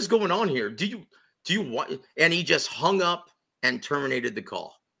 Like, what is going on here? Do you want? And he just hung up and terminated the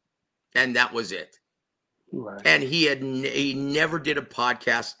call. And that was it. Right. And he never did a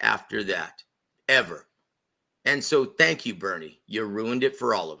podcast after that, ever. And so thank you, Bernie. You ruined it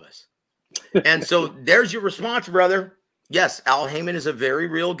for all of us. And so there's your response, brother. Yes, Al Heyman is a very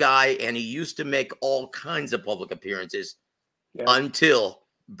real guy, and he used to make all kinds of public appearances until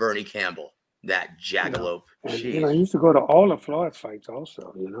Bernie Campbell, that jackalope. And he used to go to all the Floyd fights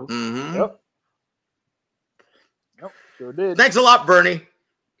also, Mm-hmm. Yep, sure did. Thanks a lot, Bernie.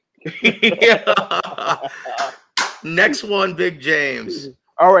 Next one, Big James.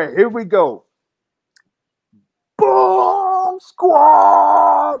 All right, here we go. Bomb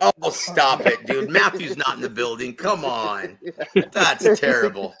Squad. Oh, stop it, dude. Matthew's not in the building. Come on. That's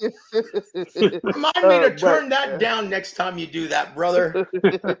terrible. Remind me to turn that down next time you do that, brother.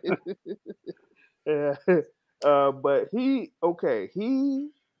 But he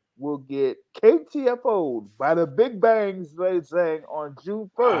will get KTFO'd by the Big Bangs, they saying, on June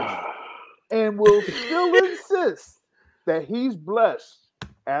 1st, and will still insist that he's blessed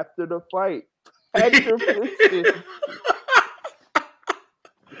after the fight.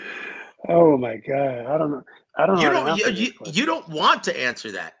 Oh my God! I don't know. You don't want to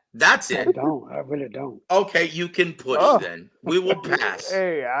answer that. That's it. I don't. I really don't. Okay, you can push then. We will pass.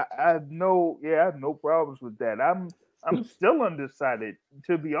 Hey, I have no problems with that. I'm still undecided,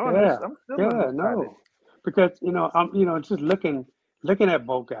 to be honest. I'm still undecided. No, because I'm just looking at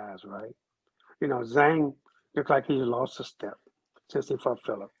both guys, right? Zhang looks like he's lost a step since he fought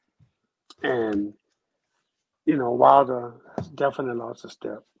Phillip, and Wilder has definitely lost a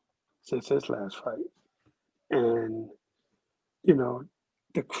step since his last fight, and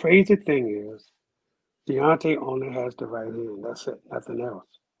the crazy thing is, Deontay only has the right hand. That's it, nothing else.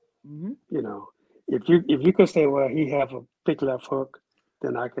 Mm-hmm. If you could say, well, he have a big left hook,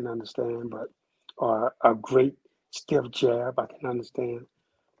 then I can understand. Or a great stiff jab, I can understand.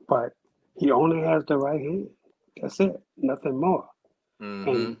 But he only has the right hand. That's it, nothing more. Mm-hmm.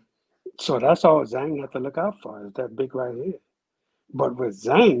 And so that's all Zhang have to look out for, is that big right hand. But with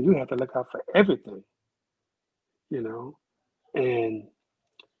Zhang, you have to look out for everything. And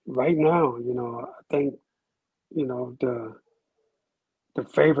right now, I think, the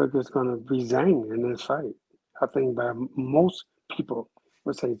favorite is going to be Zhang in this fight. I think by most people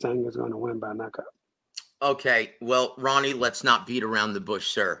would say Zhang is going to win by knockout. Okay, well, Ronnie, let's not beat around the bush,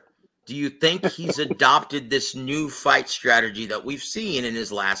 sir. Do you think he's adopted this new fight strategy that we've seen in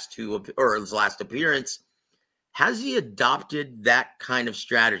his last appearance? Has he adopted that kind of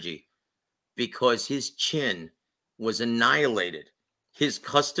strategy because his chin was annihilated? His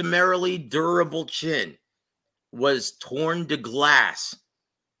customarily durable chin was torn to glass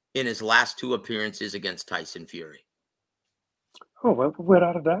in his last two appearances against Tyson Fury. Oh, well,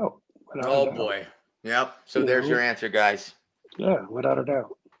 without a doubt. Boy. Yep. So there's your answer, guys. Yeah, without a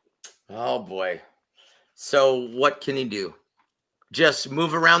doubt. Oh, boy. So what can he do? Just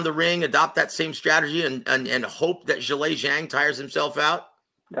move around the ring, adopt that same strategy, and hope that Zhilei Zhang tires himself out?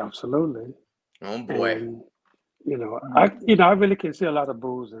 Absolutely. Oh, boy. And, I really can see a lot of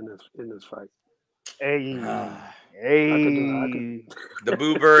boos in this fight. Hey. The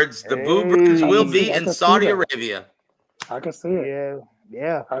Boo Birds. The Boo Birds will be in Saudi Arabia. I can see it.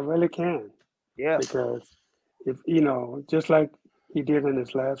 Yeah. I really can. Yeah. Because if just like he did in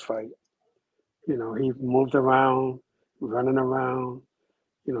his last fight, he moved around, running around,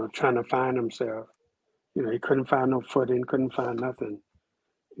 trying to find himself. He couldn't find no footing, couldn't find nothing.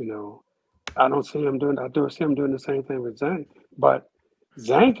 I don't see him doing. I do see him doing the same thing with Zhang, but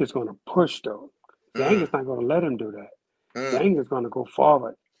Zhang is going to push though. Zhang is not going to let him do that. Zhang is going to go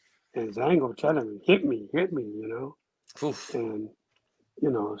forward, and Zhang will tell him, hit me, Oof. And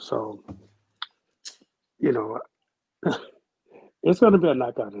so it's going to be a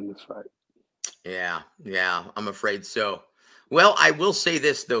knockout in this fight. Yeah, I'm afraid so. Well, I will say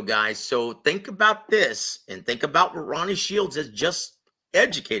this though, guys. So think about this, and think about what Ronnie Shields has just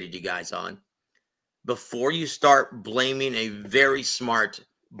educated you guys on before you start blaming a very smart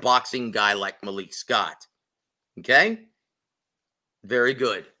boxing guy like Malik Scott. Okay? Very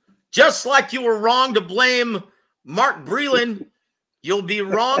good. Just like you were wrong to blame Mark Breland, you'll be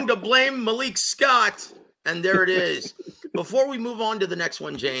wrong to blame Malik Scott. And there it is. Before we move on to the next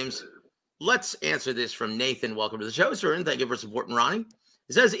one, James, let's answer this from Nathan. Welcome to the show, sir, and thank you for supporting Ronnie.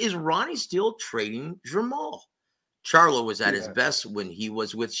 It says, is Ronnie still trading Jamal? Charlo was at his best when he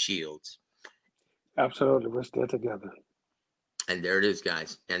was with Shields. Absolutely. We're still together. And there it is,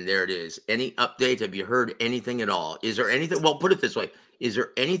 guys. And there it is. Any update? Have you heard anything at all? Is there anything? Well, put it this way. Is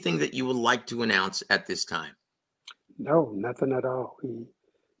there anything that you would like to announce at this time? No, nothing at all.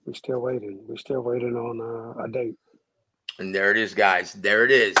 We're still waiting. We're still waiting on a date. And there it is, guys. There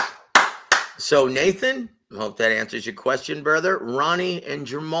it is. So, Nathan, Hope that answers your question, brother. Ronnie and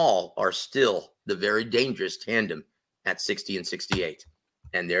Jamal are still the very dangerous tandem at 60 and 68.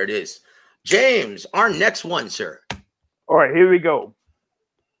 And there it is. James, our next one, sir. All right, here we go.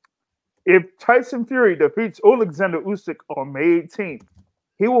 If Tyson Fury defeats Alexander Usyk on May 18th,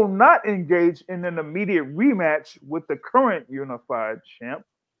 he will not engage in an immediate rematch with the current unified champ,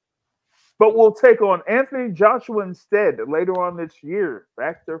 but will take on Anthony Joshua instead later on this year.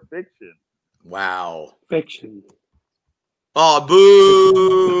 Fact or fiction? Wow. Fiction. Oh,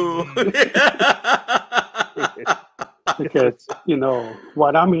 boo. Because, you know,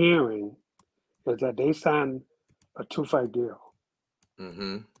 what I'm hearing is that they signed a 2-fight deal.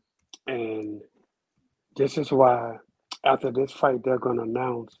 Mm-hmm. And this is why after this fight, they're going to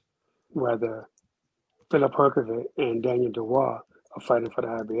announce whether Philip HRGOVIC and Daniel Dubois are fighting for the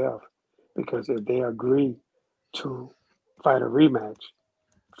IBF. Because if they agree to fight a rematch,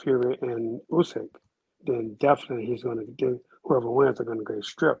 Fury and Usyk, then definitely he's going to do, whoever wins are going to get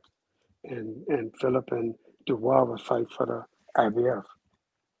stripped. And Philip and Dubois will fight for the IBF.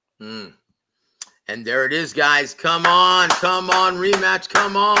 Mm. And there it is, guys. Come on, rematch,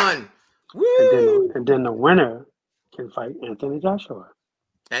 come on. Woo! And then the winner can fight Anthony Joshua.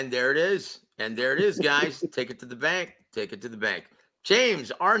 And there it is. And there it is, guys. Take it to the bank. Take it to the bank.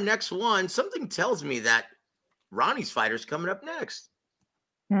 James, our next one, something tells me that Ronnie's fighter's coming up next.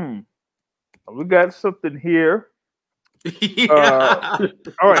 We got something here. Yeah.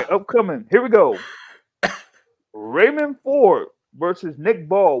 All right, upcoming. Here we go. Raymond Ford versus Nick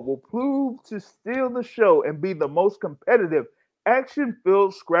Ball will prove to steal the show and be the most competitive,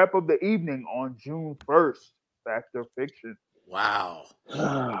 action-filled scrap of the evening on June 1st. Fact or fiction? Wow.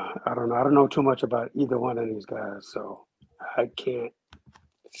 I don't know. I don't know too much about either one of these guys, so I can't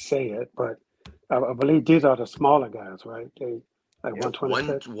say it. But I believe these are the smaller guys, right? They like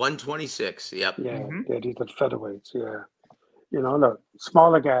 126. 126. Yep. Yeah, yeah, these are the featherweights. Yeah, you know, look,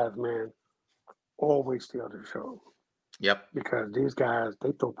 smaller guys, man, always steal the show. Yep. Because these guys,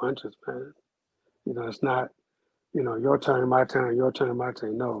 they throw punches, man. You know, it's not, you know, your turn, my turn, your turn, my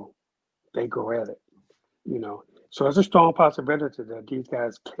turn. No, they go at it. You know, so it's a strong possibility that these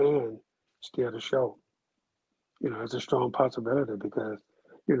guys can steal the show. You know, it's a strong possibility because,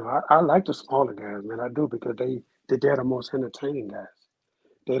 you know, I like the smaller guys, man. I do, because they're the most entertaining guys.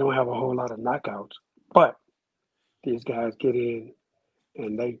 They don't have a whole lot of knockouts, but these guys get in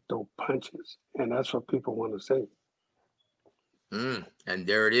and they throw punches, and that's what people want to see. And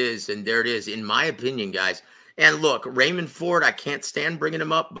there it is. And there it is. In my opinion, guys. And look, Raymond Ford, I can't stand bringing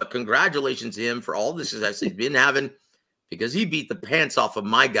him up, but congratulations to him for all the success he's been having, because he beat the pants off of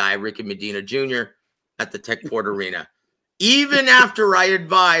my guy, Ricky Medina Jr. at the Techport Arena. Even after I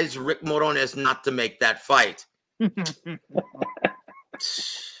advised Rick Morones not to make that fight.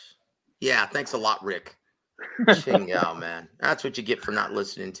 Yeah, thanks a lot, Rick. Chingao, man. That's what you get for not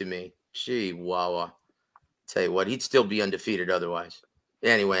listening to me. Gee, wawa. Tell you what, he'd still be undefeated otherwise.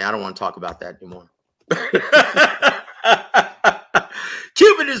 Anyway, I don't want to talk about that anymore.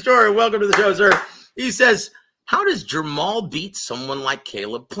 Cuban Destroyer, welcome to the show, sir. He says, how does Jamal beat someone like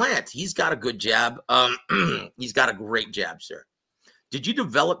Caleb Plant? He's got a good jab. He's got a great jab, sir. Did you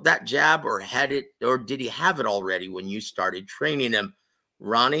develop that jab, or did he have it already when you started training him?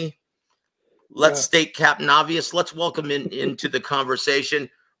 Ronnie, let's state Captain Obvious. Let's welcome him into the conversation.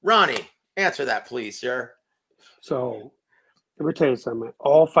 Ronnie, answer that, please, sir. So let me tell you something.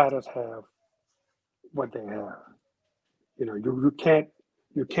 All fighters have what they have. You know, you can't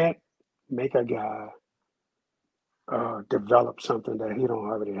make a guy develop something that he don't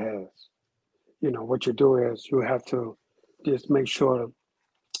already has. You know, what you do is you have to just make sure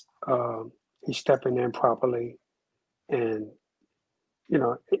he's stepping in properly. And, you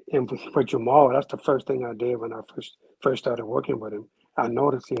know, and for Jamal, that's the first thing I did when I first started working with him. I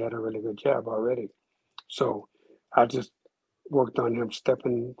noticed he had a really good jab already. So I just worked on him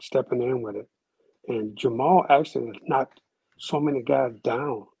stepping in with it. And Jamal actually knocked so many guys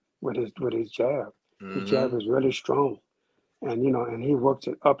down with his jab. His jab is really strong. And, you know, and he works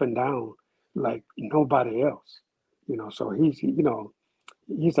it up and down like nobody else. You know, so he's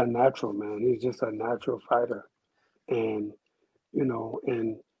a natural, man. He's just a natural fighter. And, you know,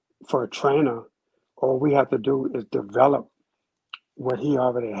 and for a trainer, all we have to do is develop what he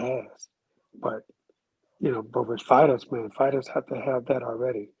already has. But, you know, but with fighters, man, fighters have to have that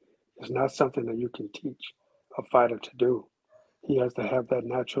already. It's not something that you can teach a fighter to do. He has to have that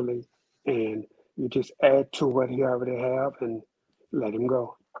naturally, and you just add to what he already have and let him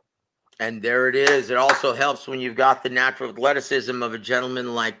go. And there it is. It also helps when you've got the natural athleticism of a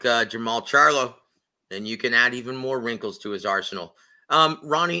gentleman like Jamal Charlo, and you can add even more wrinkles to his arsenal.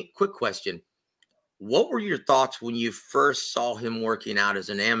 Ronnie, quick question. What were your thoughts when you first saw him working out as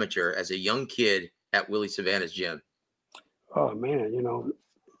an amateur, as a young kid at Willie Savannah's gym? Oh man, you know,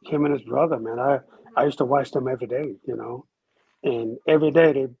 him and his brother, man. I used to watch them every day, you know, and every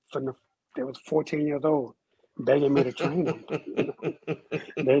day they was 14 years old, begging me to train them. You know?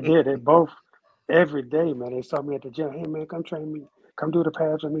 They did. They both every day, man. They saw me at the gym. Hey man, come train me. Come do the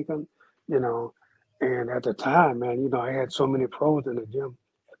pads with me. Come, you know. And at the time, man, you know, I had so many pros in the gym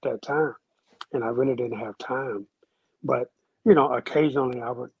at that time, and I really didn't have time. But you know, occasionally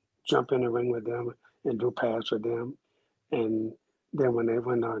I would jump in the ring with them and do pads with them. And then when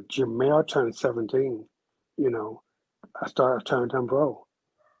Jamel turned 17, you know, I turned him pro.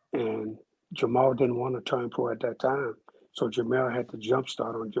 And Jamal didn't want to turn pro at that time. So Jamel had to jump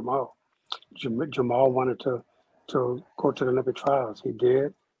start on Jamal. Jamal wanted to go to the Olympic trials. He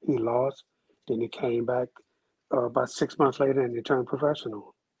did. He lost. Then he came back about 6 months later and he turned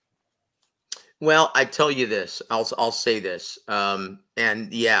professional. Well, I tell you this, I'll say this.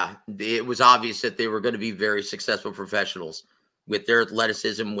 And yeah, it was obvious that they were going to be very successful professionals with their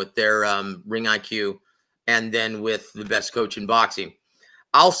athleticism, with their ring IQ, and then with the best coach in boxing.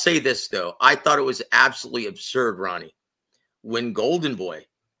 I'll say this, though. I thought it was absolutely absurd, Ronnie, when Golden Boy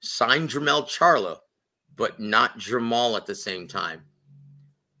signed Jermell Charlo, but not Jamal at the same time.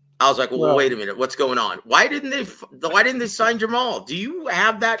 I was like, well, wait a minute, what's going on? Why didn't they sign Jamal? Do you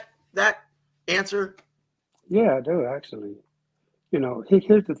have that answer? Yeah, I do, actually. You know,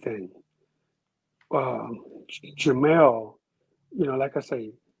 here's the thing. Jamel, you know, like I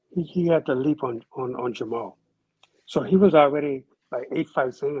say, he had to leap on Jamal. So he was already like 8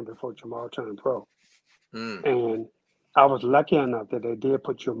 fights in before Jamal turned pro. And I was lucky enough that they did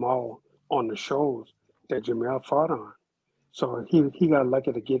put Jamal on the shows that Jamel fought on. So he got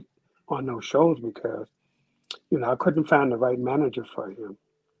lucky to get on those shows because, you know, I couldn't find the right manager for him,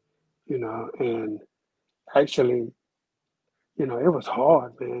 you know, and actually, you know, it was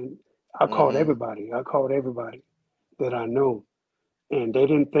hard, man. I called everybody that I knew, and they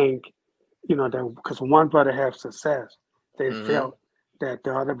didn't think, you know, that because one brother had success, they felt that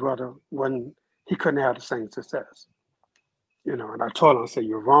the other brother he couldn't have the same success, you know. And I told him, I said,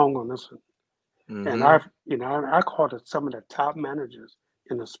 you're wrong on this one. And I called some of the top managers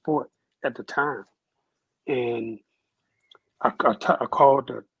in the sport at the time, and I called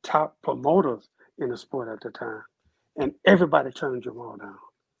the top promoters in the sport at the time, and everybody turned Jamal down.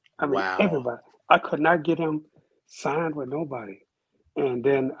 I mean, everybody. I could not get him signed with nobody. And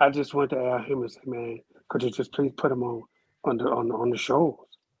then I just went to him and said, man, could you just please put him on the shows?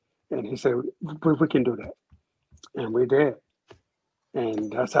 And he said, we can do that. And we did.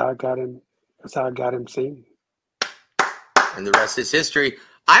 And that's how I got him. That's how I got him seen. And the rest is history.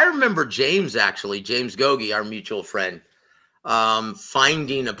 I remember James Gogi, our mutual friend,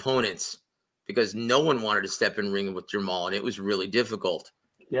 finding opponents because no one wanted to step in ring with Jamal, and it was really difficult.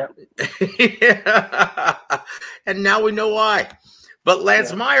 Yeah. And now we know why. But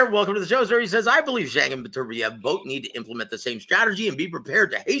Lance Meyer, welcome to the show, sir. He says, I believe Zhang and Beterbiev both need to implement the same strategy and be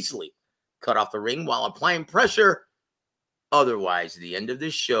prepared to hastily cut off the ring while applying pressure. Otherwise, the end of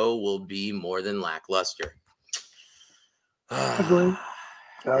this show will be more than lackluster. I agree.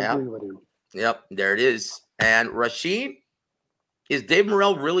 I agree with him. Yep, there it is. And Rashid, is Dave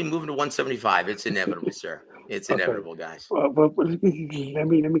Morrell really moving to 175? It's inevitable, sir. It's inevitable, guys. But let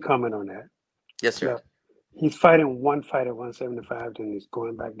me comment on that. Yes, sir. Yeah. He's fighting one fight at 175, then he's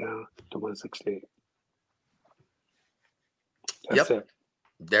going back down to 168. That's it.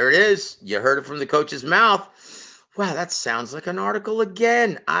 There it is. You heard it from the coach's mouth. Wow, that sounds like an article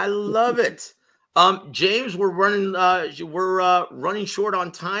again. I love it. James, we're running short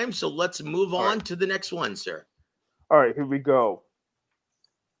on time, so let's move on to the next one, sir. All right, here we go.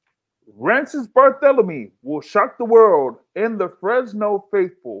 Francis Barthélemy will shock the world and the Fresno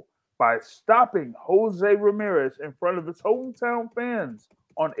faithful by stopping Jose Ramirez in front of his hometown fans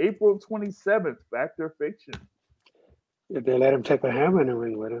on April 27th. Fact or fiction? If they let him take a hammer in the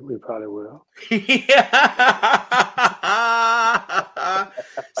ring with him, he probably will.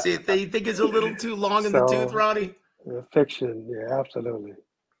 See, you think it's a little too long in the tooth, Ronnie? Fiction, yeah, absolutely.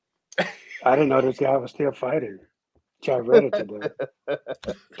 I didn't know this guy was still fighting. I read it today.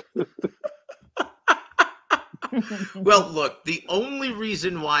 Well, look, the only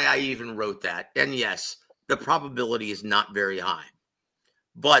reason why I even wrote that, and yes, the probability is not very high,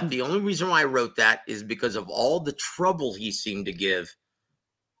 but the only reason why I wrote that is because of all the trouble he seemed to give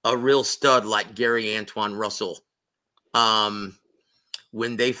a real stud like Gary Antoine Russell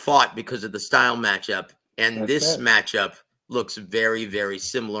when they fought because of the style matchup. And this matchup looks very, very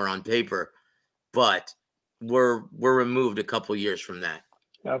similar on paper, but we're removed a couple years from that.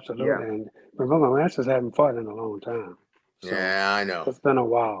 Absolutely. Remember, Rances haven't fought in a long time. So Yeah, I know. it's been a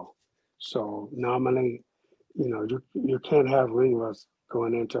while. So normally, you can't have ring rust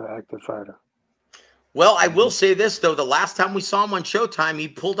going into an active fighter. Well, I will say this, though. The last time we saw him on Showtime, he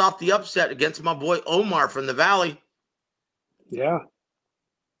pulled off the upset against my boy Omar from the Valley. Yeah.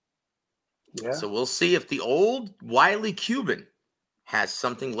 Yeah. So we'll see if the old wily Cuban has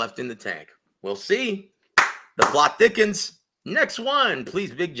something left in the tank. We'll see. The plot thickens. Next one,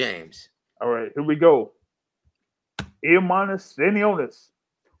 please, Big James. All right, here we go. Hermanos Stanionis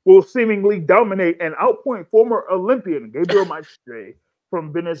will seemingly dominate and outpoint former Olympian Gabriel Maestre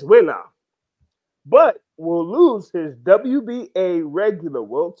from Venezuela, but will lose his WBA regular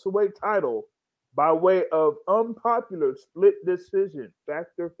welterweight title by way of unpopular split decision.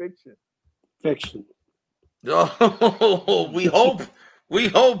 Fact or fiction? Fiction. Oh, we hope. We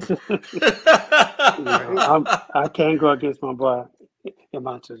hope. I can't go against my boy.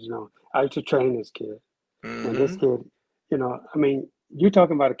 I used to train this kid. Mm-hmm. And this kid, I mean, you're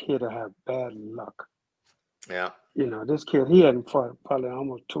talking about a kid that had bad luck. Yeah. This kid, he hadn't fought probably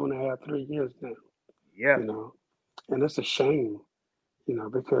almost 2.5, 3 years now. Yeah. And it's a shame,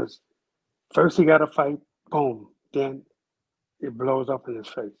 because first he got a fight, boom, then it blows up in his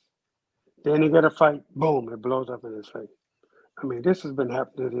face. Then he got a fight, boom, it blows up in his face. I mean, this has been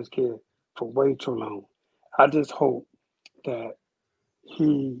happening to this kid for way too long. I just hope that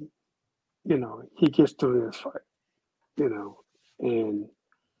he gets through this fight, and,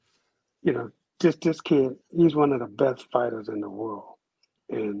 this kid, he's one of the best fighters in the world.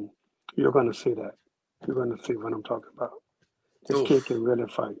 And you're going to see that. You're going to see what I'm talking about. This kid can really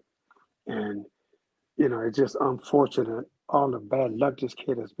fight. And, it's just unfortunate, all the bad luck this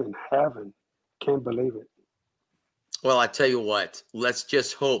kid has been having. Can't believe it. Well, I tell you what, let's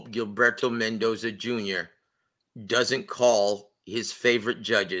just hope Gilberto Mendoza Jr. doesn't call his favorite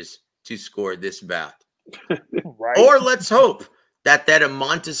judges to score this bout. Right. Or let's hope that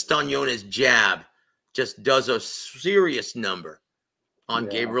Amontes Staniones jab just does a serious number on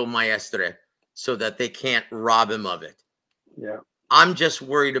Gabriel Maestre so that they can't rob him of it. Yeah. I'm just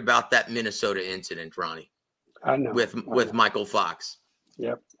worried about that Minnesota incident, Ronnie. I know. With Michael Fox.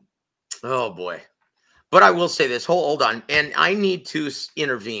 Yep. Oh, boy. But I will say this. Hold on. And I need to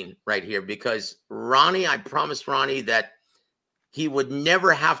intervene right here because Ronnie, I promised Ronnie that he would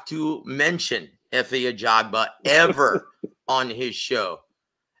never have to mention Efe Ajagba ever on his show.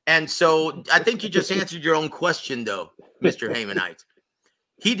 And so I think you just answered your own question, though, Mr. Haymanite.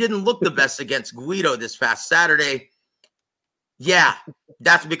 He didn't look the best against Guido this past Saturday. Yeah,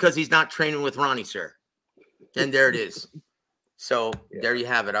 that's because he's not training with Ronnie, sir. And there it is. So there you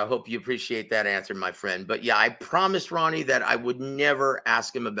have it. I hope you appreciate that answer, my friend. But yeah, I promised Ronnie that I would never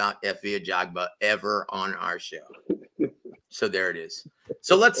ask him about Efe Ajagba ever on our show. So there it is.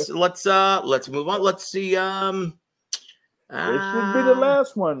 So let's move on. Let's see. This should be the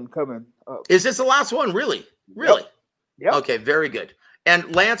last one coming up. Is this the last one? Really? Really? Yep. Okay, very good.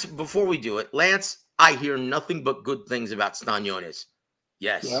 And Lance, before we do it, Lance, I hear nothing but good things about Staniones.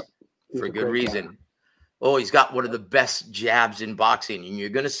 Yes, for good reason. Guy. Oh, he's got one of the best jabs in boxing, and you're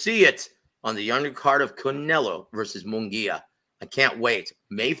going to see it on the undercard of Canelo versus Munguia. I can't wait.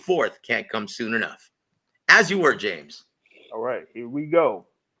 May 4th can't come soon enough. As you were, James. All right, here we go.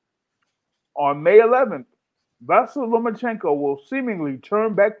 On May 11th, Vasyl Lomachenko will seemingly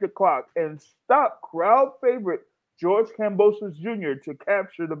turn back the clock and stop crowd favorite George Kambosos Jr. to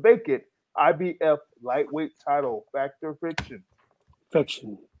capture the vacant IBF lightweight title. Fact or fiction?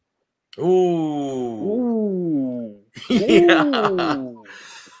 Fiction. Ooh. Yeah.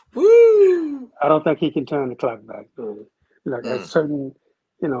 Woo. I don't think he can turn the clock back, man. Like at certain,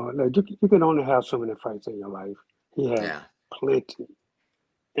 like you can only have so many fights in your life. He had plenty.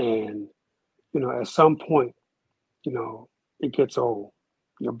 And, at some point, it gets old.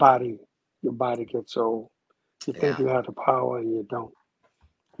 Your body gets old. You think you have the power and you don't.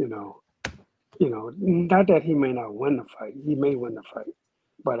 Not that he may not win the fight. He may win the fight.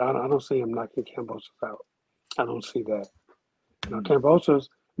 But I don't see him knocking Kambosos out. I don't see that. Kambosos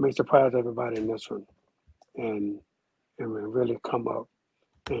may surprise everybody in this one, and really come up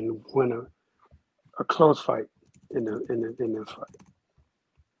and win a close fight in this fight.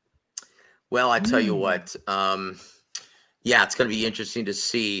 Well, I tell you what, it's going to be interesting to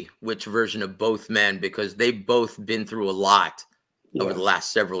see which version of both men, because they've both been through a lot over the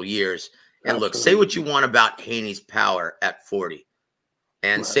last several years. And look, say what you want about Haney's power at 40.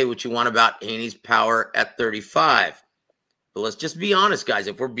 And say what you want about Haney's power at 35. But let's just be honest, guys.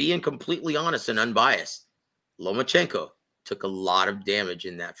 If we're being completely honest and unbiased, Lomachenko took a lot of damage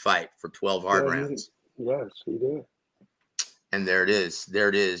in that fight for 12 hard rounds. Yes, he did. And there it is. There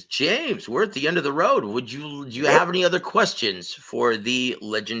it is. James, we're at the end of the road. Do you have any other questions for the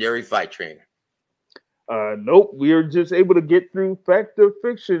legendary fight trainer? Nope. We are just able to get through fact or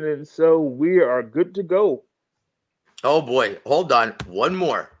fiction, and so we are good to go. Oh boy, hold on. One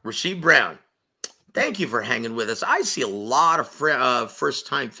more. Rasheed Brown. Thank you for hanging with us. I see a lot of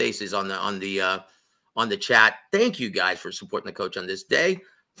first-time faces on the chat. Thank you guys for supporting the coach on this day.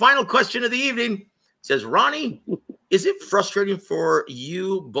 Final question of the evening says, Ronnie, is it frustrating for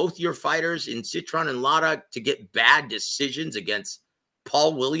you, both your fighters in Citron and Lara, to get bad decisions against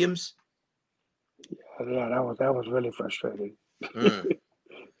Paul Williams? Yeah, that was really frustrating. It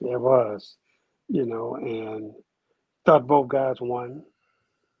was, and thought both guys won,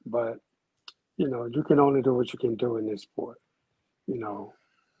 but you can only do what you can do in this sport,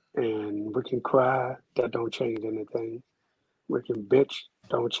 and we can cry, that don't change anything. We can bitch,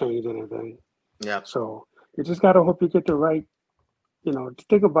 don't change anything. Yeah. So you just gotta hope you get the right, the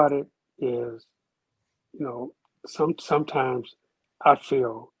thing about it is, sometimes I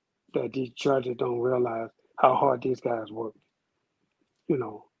feel that these judges don't realize how hard these guys work,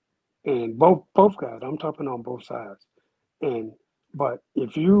 and both guys, I'm talking on both sides. But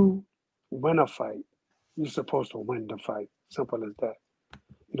if you win a fight, you're supposed to win the fight. Simple as that.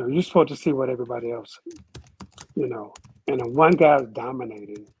 You're supposed to see what everybody else sees, and if one guy's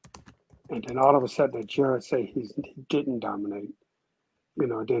dominating, and then all of a sudden the judge say he didn't dominate,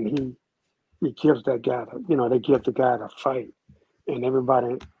 then he gives that guy, they give the guy the fight, and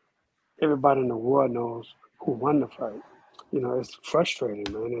everybody in the world knows who won the fight. It's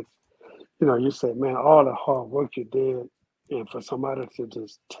frustrating, man. It's, you say, man, all the hard work you did, and for somebody to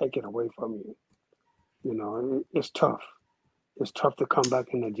just take it away from you, it's tough. It's tough to come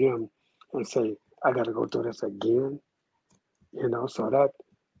back in the gym and say, I got to go through this again. So that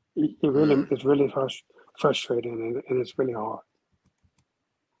it's really frustrating, and it's really hard.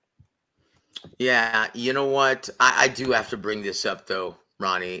 Yeah, you know what? I do have to bring this up, though,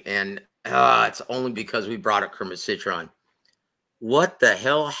 Ronnie, and it's only because we brought up Kermit Citron. What the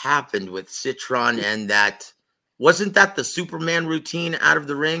hell happened with Citron and that? Wasn't that the Superman routine out of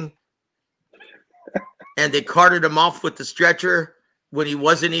the ring? And they carted him off with the stretcher when he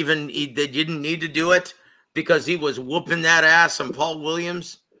wasn't even, they didn't need to do it because he was whooping that ass on Paul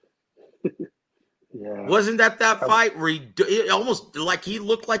Williams. Yeah. Wasn't that fight where he almost like he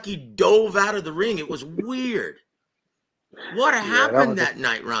looked like he dove out of the ring? It was weird. What happened that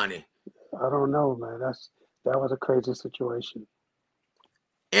night, Ronnie? I don't know, man. That was a crazy situation.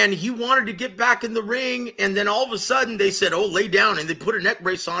 And he wanted to get back in the ring, and then all of a sudden they said, "Oh, lay down," and they put a neck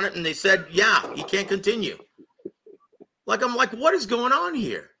brace on it, and they said, "Yeah, he can't continue." I'm like, what is going on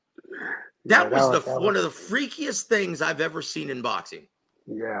here? That was one of the freakiest things I've ever seen in boxing.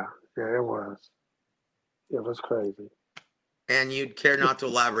 Yeah, it was. It was crazy. And you'd care not to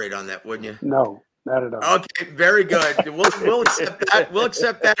elaborate on that, wouldn't you? No, not at all. Okay, very good. We'll accept that. We'll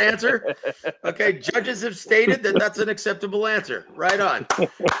accept that answer. Okay, judges have stated that that's an acceptable answer. Right on.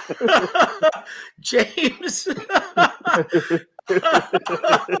 James.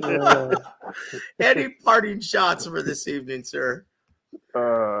 Any parting shots for this evening, sir?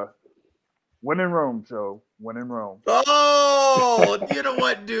 When in Rome, Joe. When in Rome. Oh, you know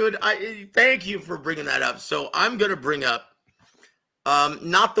what, dude? Thank you for bringing that up. So I'm going to bring up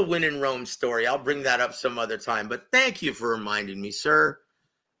not the When in Rome story. I'll bring that up some other time. But thank you for reminding me, sir.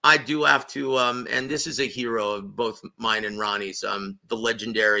 I do have to, and this is a hero of both mine and Ronnie's, the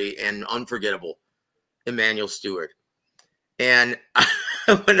legendary and unforgettable Emmanuel Stewart. And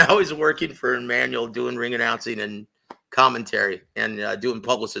when I was working for Emmanuel, doing ring announcing and commentary and doing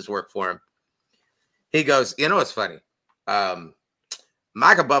publicist work for him, he goes, you know what's funny?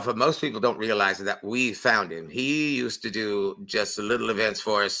 Michael Buffer, most people don't realize that we found him. He used to do just little events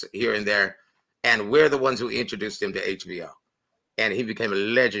for us here and there, and we're the ones who introduced him to HBO. And he became a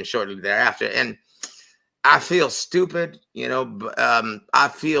legend shortly thereafter. And I feel stupid,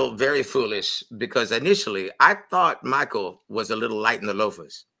 I feel very foolish because initially I thought Michael was a little light in the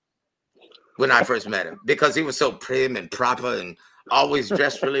loafers when I first met him because he was so prim and proper and always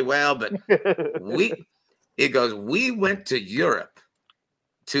dressed really well. But we went to Europe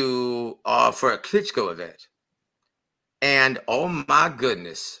for a Klitschko event. And oh my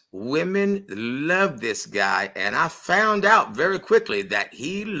goodness, women love this guy. And I found out very quickly that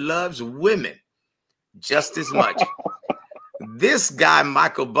he loves women just as much. This guy,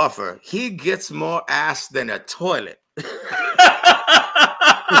 Michael Buffer, he gets more ass than a toilet.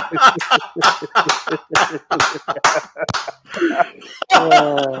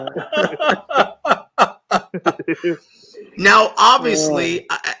 Now, obviously,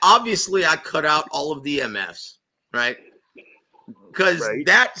 I cut out all of the MFs, right? because Right.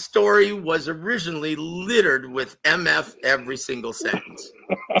 that story was originally littered with MF every single sentence.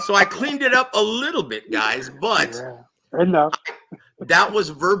 So I cleaned it up a little bit, guys, but Yeah. Enough. that was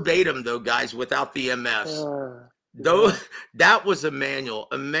verbatim, though, guys, without the MFs. Though that was a manual.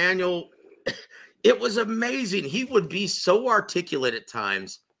 It was amazing. He would be so articulate at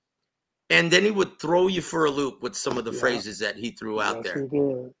times, and then he would throw you for a loop with some of the phrases that he threw out there. He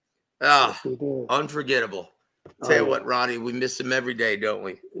did. Ah, Yes, he did. unforgettable. Tell you what, Ronnie, we miss him every day, don't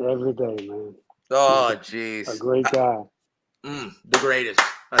we? Every day, man. Oh, jeez. A great guy. The greatest.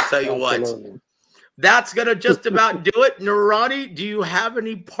 I'll tell you Absolutely. what. That's going to just about do it. Now, Ronnie, do you have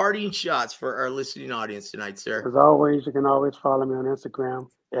any parting shots for our listening audience tonight, sir? As always, you can always follow me on Instagram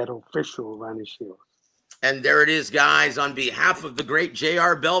at official Ronnie Shields. And there it is, guys. On behalf of the great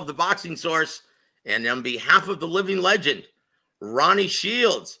J.R. Bell of the Boxing Source, and on behalf of the living legend, Ronnie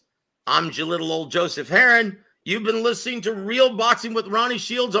Shields, I'm your little old Joseph Heron. You've been listening to Real Boxing with Ronnie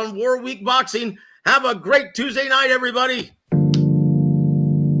Shields on War Week Boxing. Have a great Tuesday night, everybody.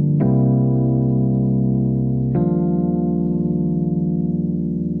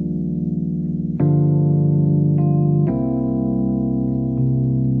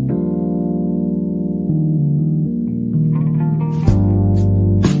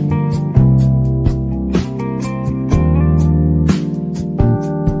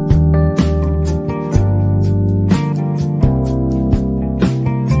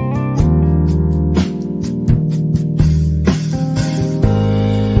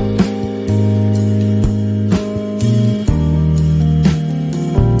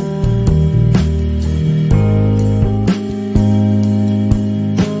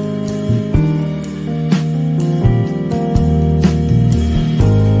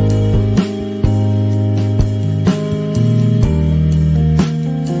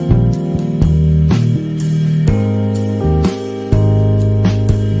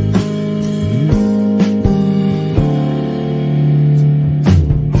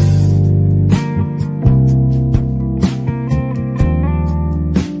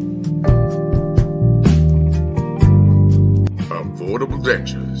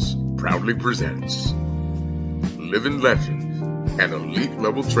 Presents Living Legend and elite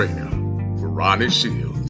level trainer Ronnie Shields.